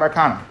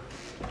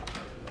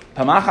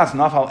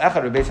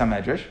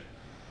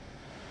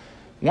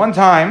 One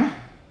time,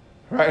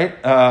 right,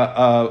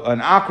 an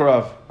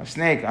akrav, a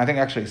snake, I think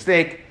actually a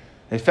snake,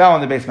 they fell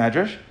in the base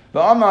medrash.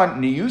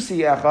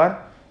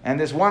 And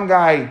this one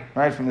guy,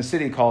 right, from the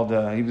city called,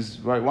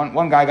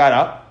 one guy got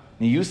up,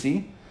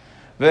 Niyusi,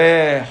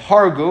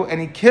 hargu, and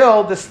he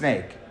killed the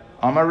snake.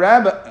 Amar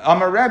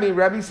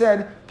Rabbi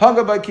said,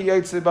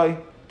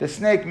 the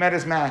snake met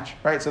his match,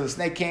 right? So the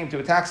snake came to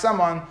attack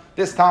someone,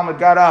 this Talmud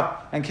got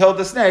up and killed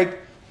the snake,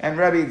 and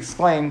Rabbi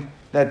exclaimed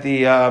that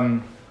the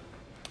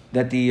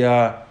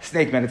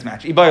snake met its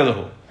match.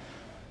 Ibaylahu.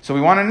 So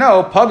we want to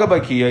know,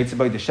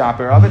 the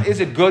shaper of it, is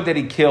it good that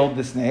he killed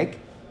the snake?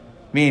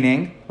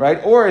 Meaning, right?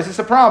 Or is this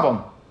a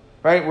problem?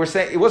 Right?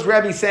 It was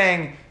Rabbi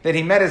saying that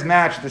he met his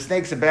match, the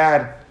snake's a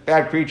bad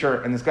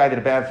creature, and this guy did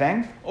a bad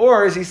thing?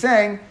 Or is he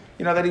saying,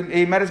 that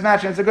he met his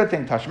match and it's a good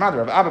thing? Tashmad,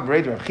 Rav Abba,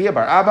 Rav Chia,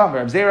 Bar Abba,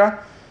 Rav Zera,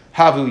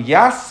 Havu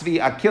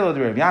Yasvi Akila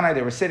Rav Yanai.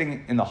 They were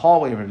sitting in the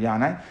hallway of Rav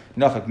Yanai.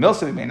 Nafak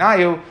Milsavi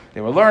Menayu.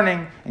 They were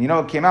learning, and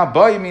it came out.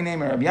 Boyami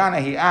name Rav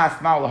Yanai. He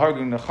asked, Ma'ul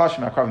Hargin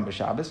Nechashim Akravim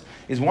b'Shabbos.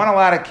 Is one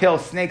allowed to kill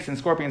snakes and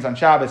scorpions on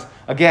Shabbos?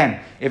 Again,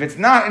 if it's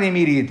not an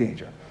immediate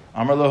danger.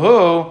 Amar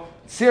Lahu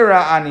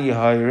Tzira Ani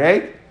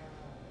Hayrei.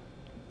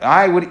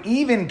 I would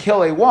even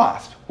kill a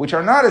wasp, which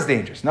are not as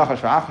dangerous.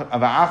 Nachash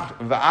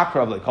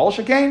v'akrav lekol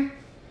shekain.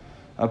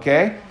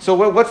 Okay, so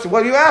what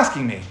are you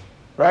asking me,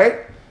 right?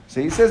 So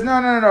he says, no.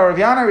 Rav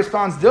Yana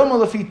responds, Dilma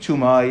lefi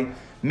tumai.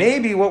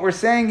 Maybe what we're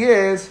saying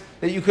is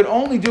that you could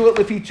only do it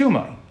lefi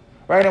tumai,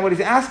 right? And what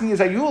he's asking is,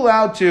 are you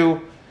allowed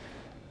to,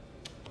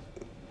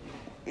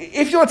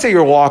 if let's say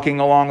you're walking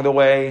along the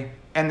way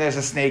and there's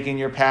a snake in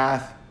your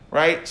path,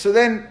 right? So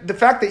then the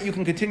fact that you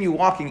can continue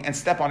walking and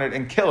step on it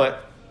and kill it,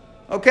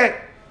 okay.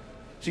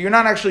 So you're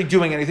not actually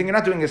doing anything. You're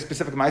not doing a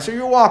specific ma'aser.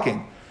 You're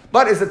walking.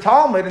 But is the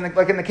Talmud,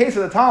 like in the case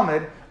of the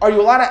Talmud, are you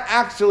allowed to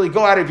actually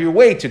go out of your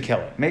way to kill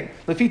it?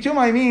 Lefi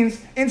tumai means,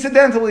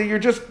 incidentally, you're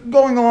just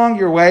going along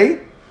your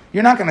way.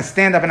 You're not going to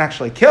stand up and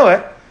actually kill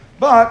it.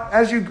 But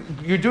as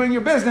you're doing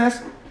your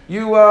business,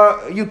 you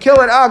kill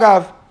it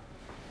agav.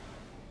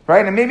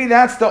 Right? And maybe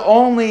that's the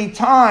only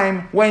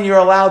time when you're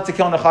allowed to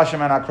kill nechashim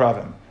and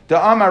akravim.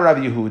 The Amar Rav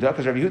Yehuda,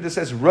 because Rav Yehuda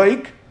says,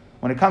 roik,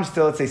 when it comes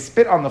to, let's say,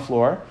 spit on the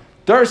floor,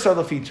 darsa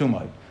lefi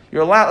tumai.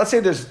 You're allowed, let's say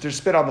there's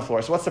spit on the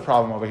floor. So what's the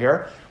problem over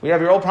here? We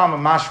have your old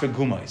problem of mashve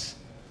gumais,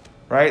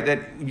 right?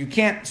 That you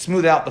can't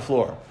smooth out the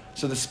floor.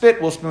 So the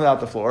spit will smooth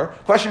out the floor.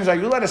 Question is, are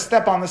you allowed to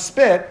step on the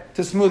spit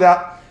to smooth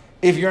out?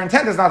 If your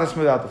intent is not to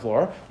smooth out the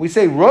floor, we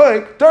say,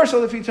 roik,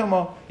 darso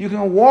lefitumo. You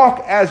can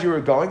walk as you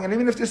were going, and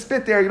even if there's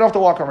spit there, you don't have to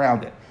walk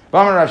around it.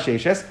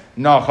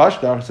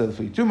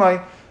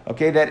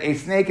 Okay, that a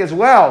snake as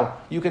well,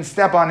 you can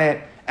step on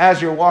it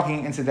as you're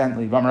walking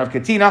incidentally.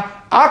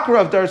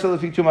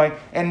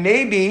 And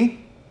maybe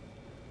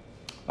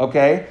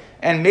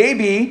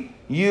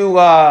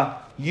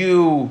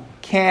you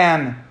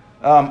can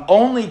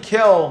only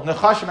kill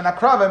nechashim and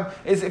akravim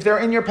is if they're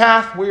in your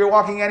path where you're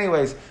walking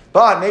anyways.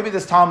 But maybe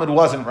this Talmud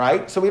wasn't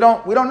right, so we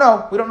don't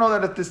know. We don't know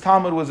that if this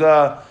Talmud was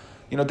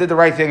did the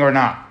right thing or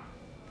not.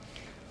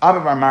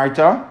 Abba bar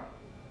Marta,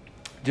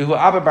 Duhu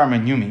Abba bar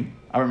Menyumi,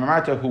 Abba bar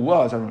Marta, who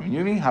was Abba bar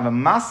Menyumi, have a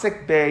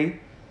masik bay.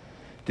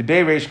 The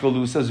Bei Reish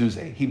Galusa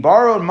Zuze. He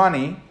borrowed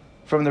money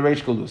from the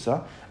Reish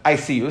Galusa. I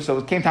see you. So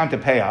it came time to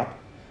pay up.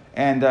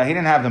 And he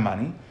didn't have the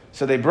money.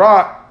 So they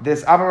brought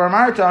this Abba bar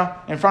Marta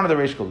in front of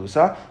the Reish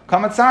Galusa.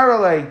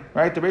 Kamatzarale,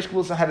 right? The Reish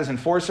Galusa had his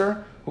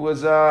enforcer who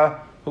was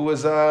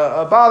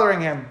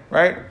bothering him,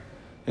 right?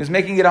 He was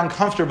making it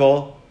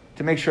uncomfortable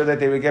to make sure that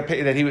they would get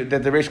paid,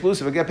 that the Reish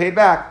Galusa would get paid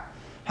back.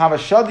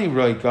 Havashadi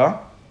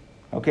Roika.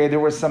 Okay, there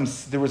was some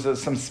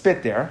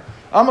spit there.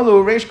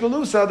 Amalu Reish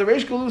Galusa. The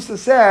Reish Galusa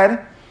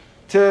said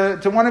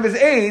to one of his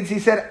aides, he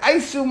said,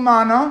 Aisu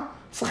mana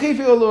s'chifi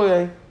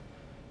oluye.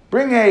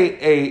 Bring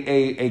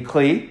a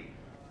kli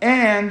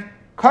and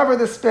cover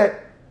the spit.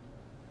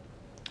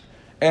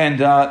 And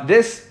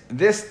this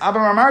Abba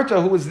bar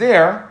Marta, who was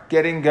there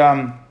getting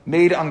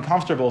made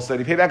uncomfortable so that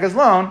he paid back his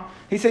loan,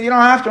 He said, you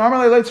don't have to.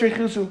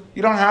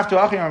 You don't have to.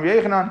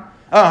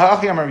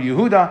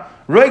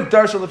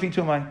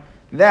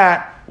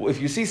 That, if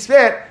you see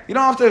spit, you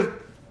don't have to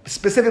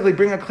specifically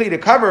bring a kli to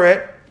cover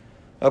it.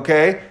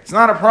 Okay? It's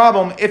not a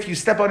problem if you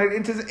step on it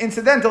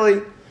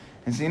incidentally.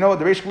 And so you know what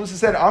the Reish Galusa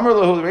said? Amar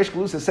Lahu, the Reish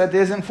Galusa said to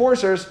his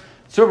enforcers,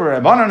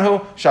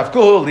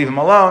 leave him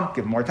alone,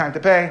 give him more time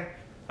to pay.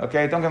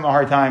 Okay? Don't give him a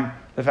hard time,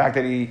 the fact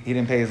that he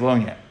didn't pay his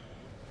loan yet.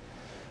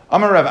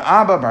 Amar Rav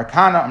Abba Bar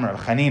Kana, Amar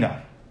Rav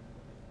Chanina.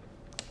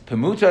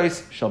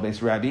 Pemutos shel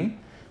beis Rabbi.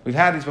 We've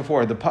had these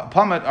before. The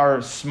pamut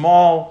are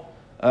small,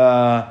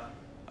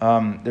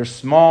 they're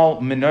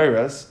small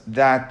menorahs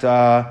that,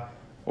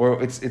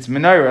 or it's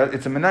menorah.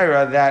 It's a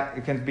menorah that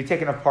it can be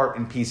taken apart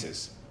in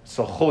pieces.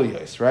 So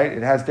cholyos, right?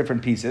 It has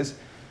different pieces,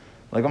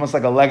 like almost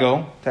like a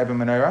Lego type of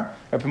menorah.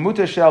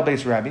 Pemutos shel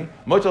beis Rabbi.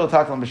 Motel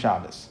taklam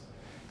b'Shabbos.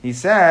 He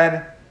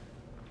said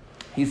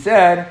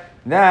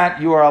that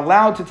you are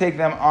allowed to take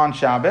them on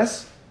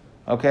Shabbos.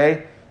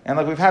 Okay. And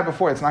like we've had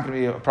before, it's not going to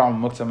be a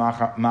problem muktzah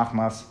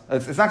machmas.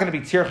 It's not going to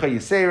be tircha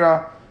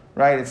yisera,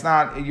 right? It's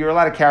not. You're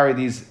allowed to carry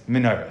these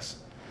menorahs.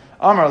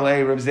 Amar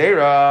le Reb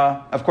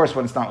Zera, of course,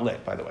 when it's not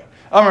lit, by the way.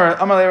 Amar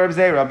le Reb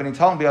Zera, but he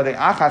told him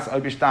achas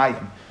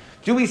albishtayim.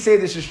 Do we say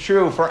this is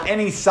true for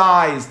any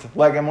sized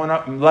Lego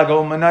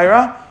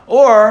menorah,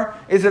 or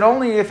is it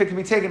only if it can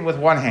be taken with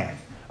one hand?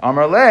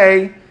 Amar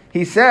le,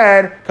 he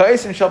said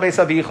ka'esin shel beis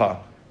avicha.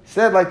 He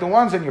said like the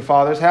ones in your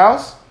father's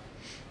house.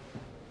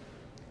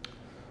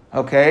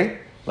 Okay,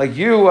 like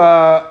you,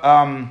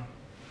 right?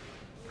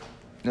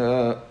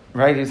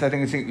 I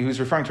think he was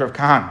referring to Rav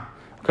Kahana.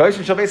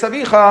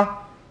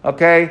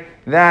 Okay,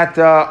 that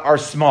are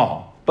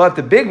small, but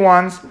the big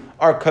ones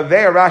are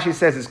kaveh. Rashi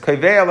says is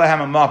kaveh lehem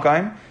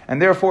amakayim,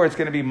 and therefore it's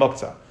going to be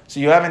muktzah. So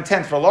you have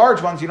intent for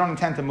large ones, you don't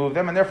intend to move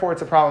them, and therefore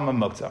it's a problem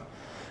of muktzah.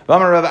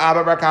 Amar Rav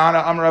Abba Bar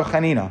Kahana, Amar Rav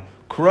Chanina.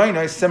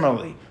 Kroina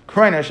similarly.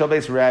 Kroina shel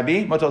beis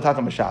Rabbi motel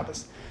tatam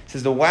b'Shabbos.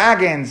 Says the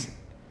wagons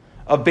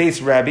of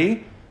beis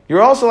Rabbi,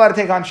 you're also allowed to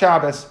take on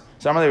Shabbos.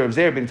 So he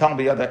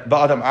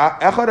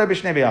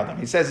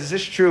says, is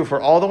this true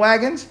for all the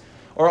wagons?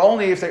 Or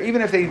only if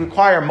even if they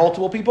require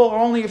multiple people, or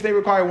only if they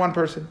require one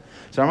person?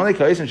 So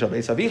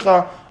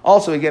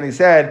also again he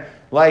said,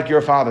 like your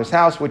father's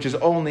house, which is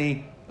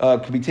only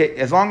could be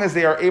as long as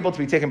they are able to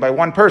be taken by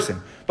one person.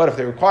 But if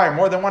they require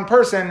more than one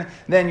person,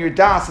 then your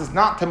das is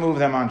not to move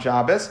them on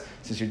Shabbos.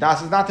 Since your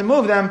das is not to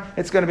move them,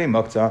 it's going to be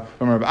muktzah.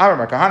 Remember,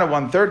 Bar Kahana,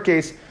 1/3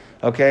 case,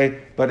 okay,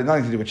 but it's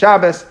nothing to do with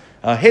Shabbos.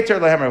 Hitter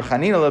lehem Rav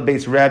Chanina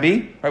lebeis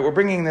Rabbi. Right, we're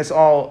bringing this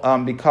all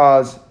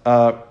because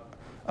I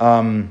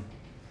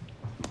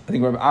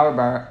think Rav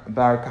Abba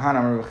Bar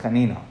Kahana Rav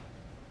Chanina.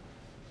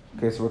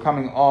 Okay, so we're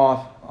coming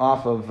off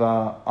of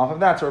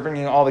that. So we're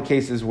bringing all the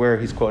cases where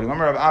he's quoting.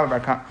 Remember Rav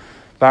Abba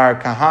Bar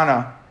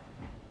Kahana.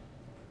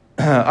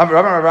 Rav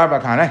Abba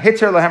Bar Kahana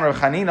hitter lehem Rav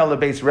Chanina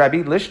lebeis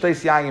Rabbi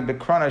lishtais yayin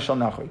bekrana shel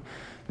nachri.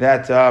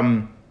 That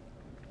Rav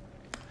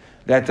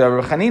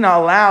Chanina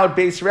allowed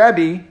beis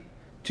Rabbi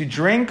to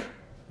drink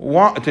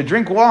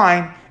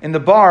wine in the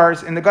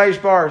bars, in the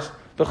Gaish bars,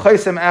 the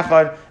Chaysem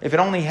Echad, if it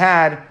only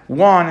had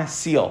one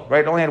seal,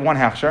 right? It only had one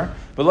hechsher.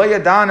 But Lo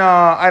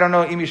Yadana, I don't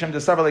know, Imishem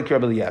Desavar like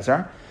Rabbi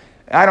Eliezer.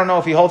 I don't know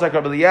if he holds like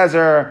Rabbi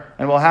Eliezer,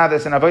 and we'll have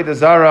this in Avodah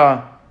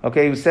Zarah,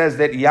 okay, who says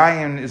that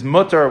Yayin is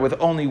mutter with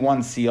only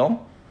one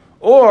seal.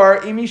 Or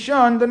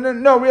Imishon,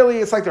 no, really,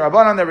 it's like the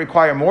Rabbanan that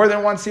require more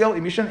than one seal.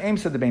 Imishon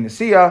aims to the Bein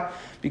Nesiyah,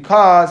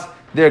 because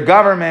their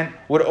government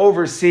would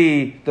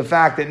oversee the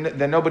fact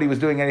that nobody was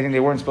doing anything they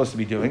weren't supposed to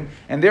be doing.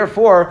 And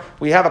therefore,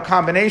 we have a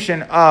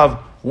combination of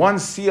one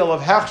seal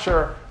of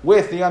hechsher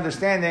with the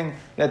understanding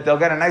that they'll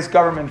get a nice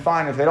government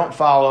fine if they don't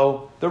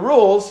follow the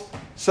rules.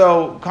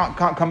 So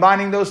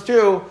combining those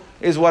two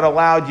is what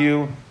allowed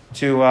you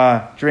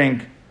to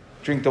drink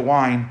the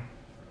wine,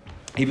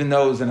 even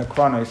though it was in a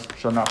kronos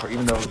shonachar,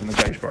 even though it was in the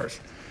gaish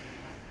bars.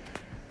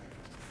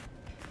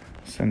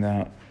 Send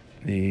out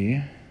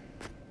the...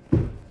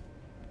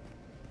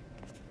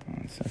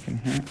 One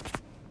second here.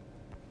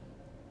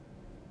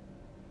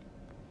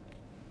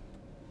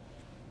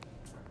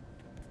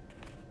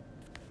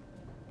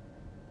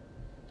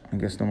 I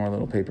guess no more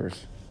little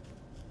papers.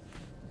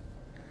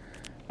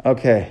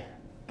 Okay.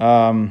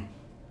 So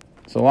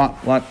a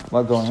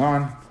lot going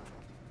on.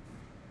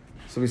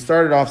 So we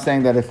started off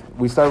saying that if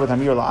we started with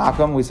Amir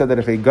La'akam, we said that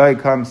if a guy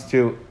comes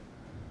to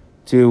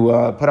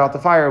put out the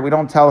fire, we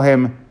don't tell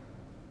him.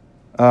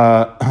 We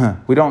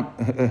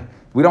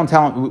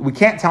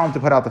can't tell him to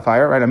put out the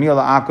fire, right? Amir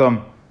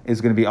La'akam is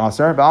going to be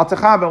aser, but al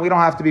techaba we don't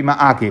have to be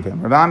ma'akev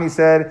him. Rav Ami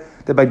said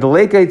that by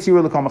delekei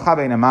tzirur l'kol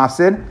mechabe in a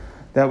mafsid,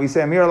 that we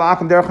say Amir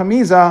La'akam derech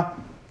hamiza.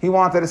 He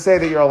wanted to say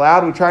that you're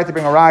allowed. We tried to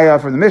bring a raya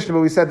from the Mishnah,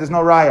 but we said there's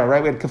no raya,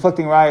 right? We had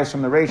conflicting rayas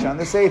from the Reisha and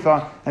the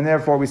Seifa, and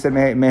therefore we said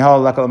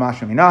mehal lekal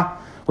mashmina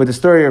with the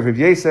story of Rav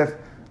Yosef,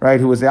 right,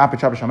 who was the Apet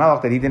Shabbos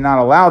Hamelach, that he did not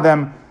allow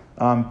them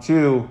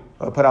to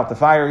put out the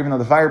fire, even though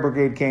the fire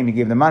brigade came. He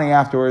gave them money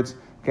afterwards.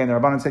 Okay, and the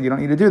Rabbanan said you don't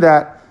need to do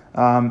that.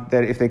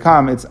 That if they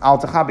come, it's al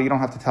techaba. You don't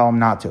have to tell them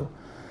not to.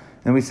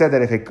 And we said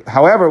that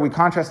however, we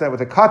contrast that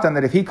with a katan,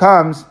 that if he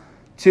comes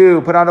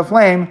to put out a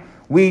flame,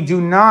 we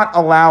do not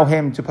allow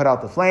him to put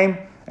out the flame.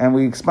 And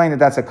we explained that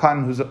that's a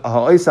katan who's a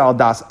ha'oisa al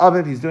das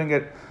aviv. He's doing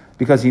it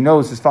because he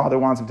knows his father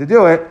wants him to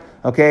do it.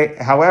 Okay.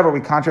 However,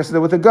 we contrasted it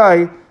with a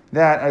guy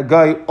that a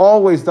guy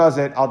always does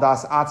it al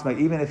das atzma,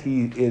 even if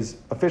he is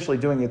officially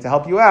doing it to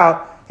help you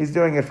out. He's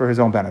doing it for his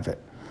own benefit.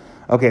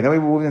 Okay, then we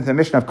moved into the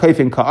mission of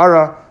kaifin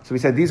ka'ara. So we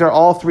said these are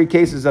all three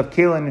cases of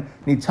kelin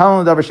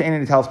nitalon davar she'ein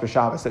nitals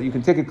b'Shabbos. So you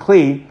can take a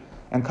kli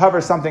and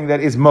cover something that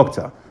is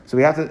mukta. So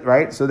we have to,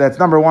 right? So that's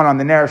number one on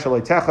the ner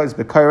shaloi techa is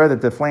b'kaira,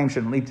 that the flame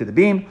shouldn't leap to the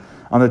beam.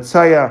 On the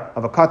tzaya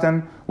of a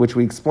katan, which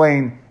we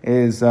explain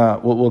is,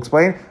 we'll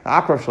explain,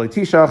 akrav shaloi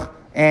tishach,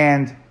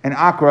 and an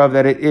akrav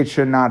that it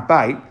should not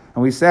bite.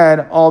 And we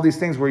said all these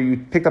things where you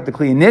picked up the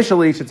kli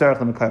initially, shetzarech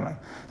l'mekaymai.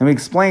 And we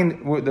explained,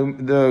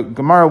 the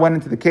Gemara went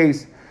into the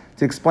case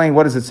to explain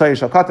what is it tzayir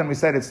shal katan. We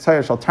said it's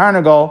tzayir shal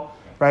tarnagol,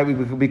 right?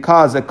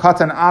 Because a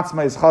katan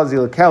atzma is chazi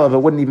l'kelev, it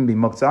wouldn't even be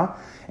muktzah.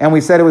 And we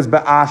said it was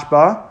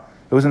ba'ashba,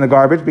 it was in the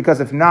garbage,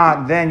 because if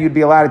not, then you'd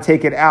be allowed to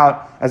take it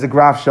out as a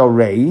graf shel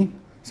rei,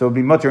 so it would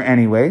be mutter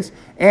anyways.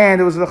 And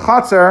it was the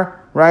chatzar,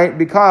 right?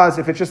 Because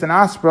if it's just an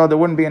aspra, there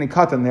wouldn't be any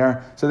katan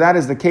there. So that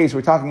is the case.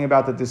 We're talking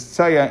about that this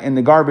tzaya in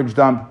the garbage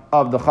dump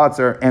of the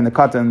chatzar and the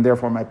katan,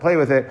 therefore might play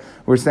with it.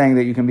 We're saying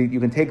that you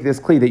can take this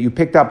kli that you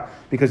picked up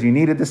because you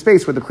needed the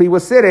space where the kli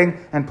was sitting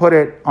and put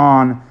it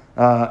on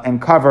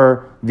and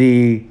cover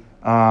the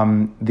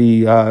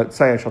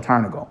tzaya shel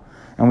tarnagol.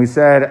 And we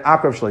said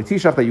akrav shalei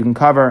tishach, that you can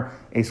cover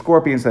a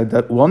scorpion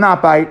that will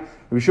not bite.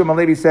 Rishon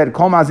Malevi said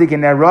kol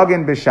mazikin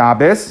nerogin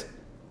b'Shabbos.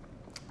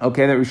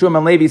 Okay, that Rishon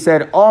and Levi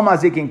said all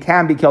mazikin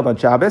can be killed on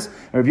Shabbos.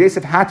 And Rav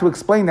Yosef had to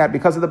explain that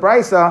because of the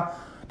brisa,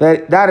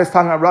 that is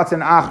talking about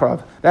ratzin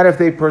achrav. That if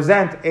they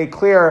present a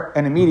clear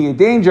and immediate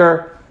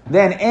danger,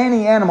 then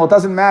any animal,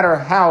 doesn't matter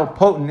how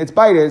potent its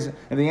bite is,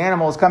 if the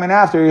animal is coming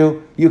after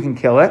you, you can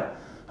kill it.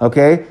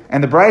 Okay,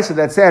 and the brisa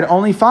that said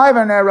only 5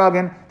 are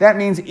neragin, that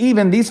means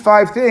even these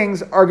 5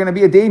 things are going to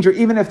be a danger,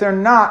 even if they're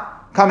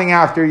not coming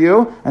after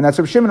you. And that's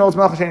Rav Shimon holds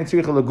malchus she'ein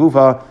tzricha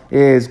legufa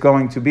is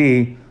going to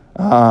be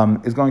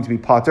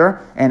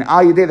potter, and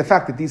al yedei, the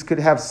fact that these could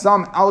have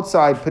some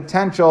outside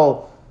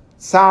potential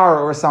sour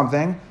or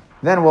something,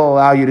 then will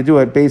allow you to do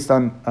it based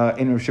on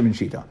in Rav Shimon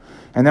Shita.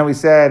 And then we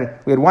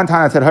had one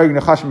time that said Harig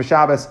nechashim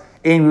b'Shabbos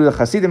ein ru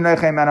l'chasidim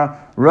neichem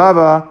mena.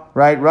 Rava,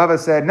 right? Rava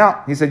said no.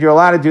 He said you're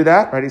allowed to do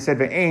that, right? He said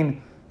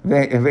ve'ein ru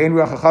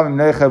chachamim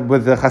neichem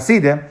with the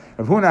chasidim.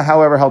 Rav Huna,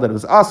 however, held that it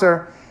was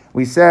aser.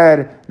 We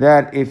said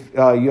that if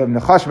you have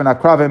nechashim and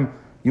akravim,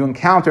 you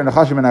encounter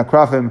nechashim and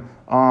akravim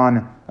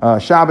on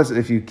Shabbos,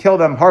 if you kill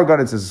them, hargon,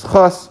 it's a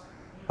zchus,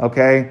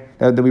 okay,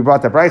 that we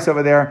brought the price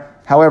over there.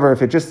 However,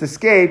 if it just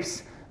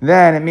escapes,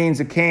 then it means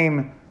it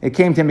came to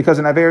him because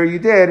of an avera you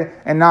did,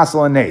 and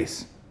nasal and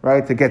nace,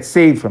 right, to get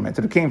saved from it.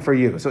 So it came for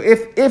you. So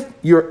if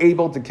you're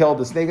able to kill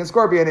the snake and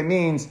scorpion, it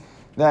means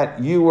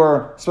that you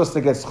were supposed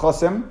to get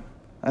zchusim,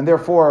 and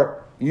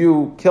therefore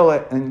you kill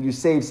it and you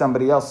save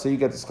somebody else, so you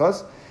get the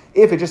zchus.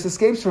 If it just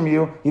escapes from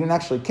you, you didn't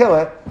actually kill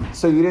it,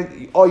 so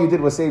all you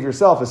did was save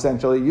yourself,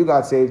 essentially. You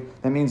got saved.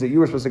 That means that you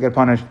were supposed to get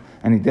punished,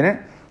 and he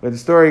didn't. We had the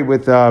story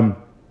with Rebbe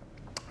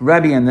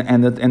and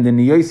the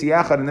Niyosi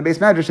Yachad and the Beis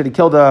Medrash that he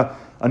killed a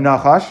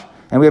nachash,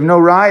 and we have no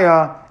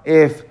raya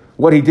if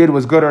what he did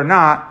was good or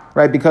not,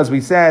 right? Because we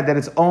said that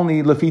it's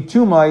only lefi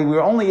tumai. We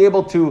were only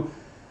able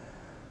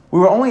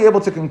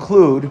to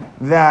conclude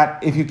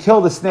that if you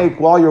kill the snake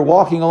while you're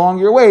walking along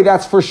your way,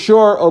 that's for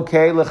sure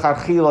okay.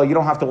 Lecharchila, you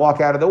don't have to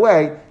walk out of the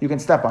way. You can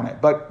step on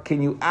it. But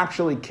can you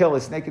actually kill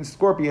a snake and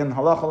scorpion,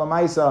 halacha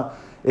l'maisa,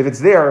 if it's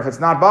there, if it's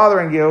not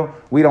bothering you?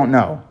 We don't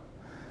know.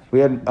 We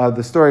had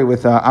the story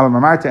with Abba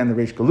Marta and the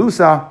Reish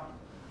Galusa,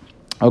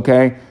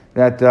 okay,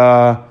 that,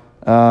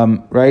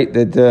 right,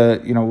 that,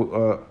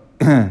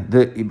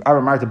 the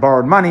Abba Marta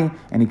borrowed money,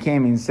 and he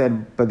came and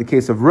said, by the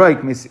case of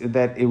Roik,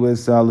 that it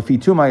was Lefi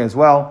Tumai as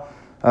well,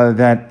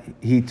 that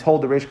he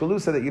told the Reish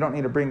Galusa that you don't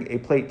need to bring a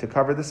plate to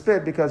cover the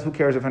spit, because who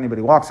cares if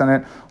anybody walks on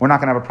it? We're not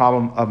going to have a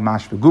problem of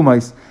mash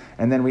v'gumais.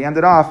 And then we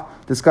ended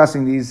off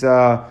discussing these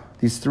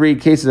 3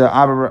 cases.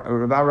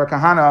 Rav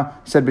Kahana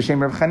said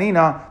b'shem Rav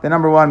Chanina, the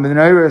number one,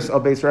 Menorahs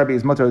of Beis Rebbe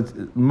is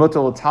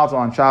mutal taltal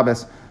on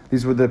Shabbos.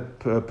 These were the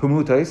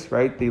pumutais,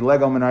 right? The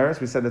Lego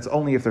menorahs. We said that's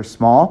only if they're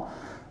small,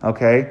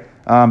 okay?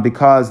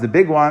 Because the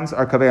big ones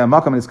are kaveh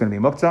makam, and it's going to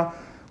be mukta.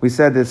 We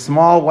said the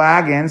small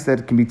wagons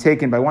that can be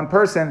taken by one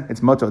person,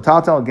 it's moto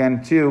taltal.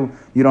 Again, 2,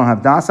 you don't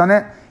have das on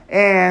it.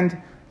 And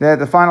that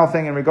the final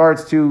thing in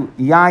regards to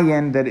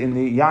yayin, that in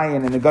the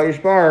yayin in the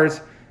Gayish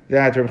bars,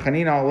 that Rav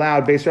Chanina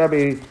allowed Beis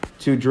Rebbe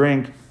to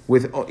drink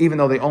with, even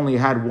though they only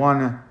had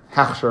 1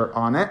 hechsher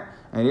on it.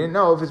 And he didn't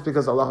know if it's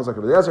because Allah Rabbi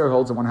Eliezer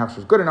holds that 1 hechsher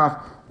is good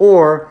enough,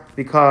 or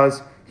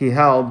because he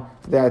held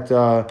that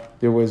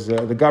there was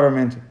the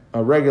government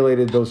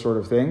regulated those sort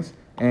of things,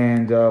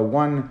 and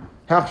 1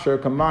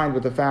 hechsher combined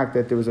with the fact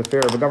that there was a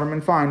fear of a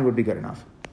government fine would be good enough.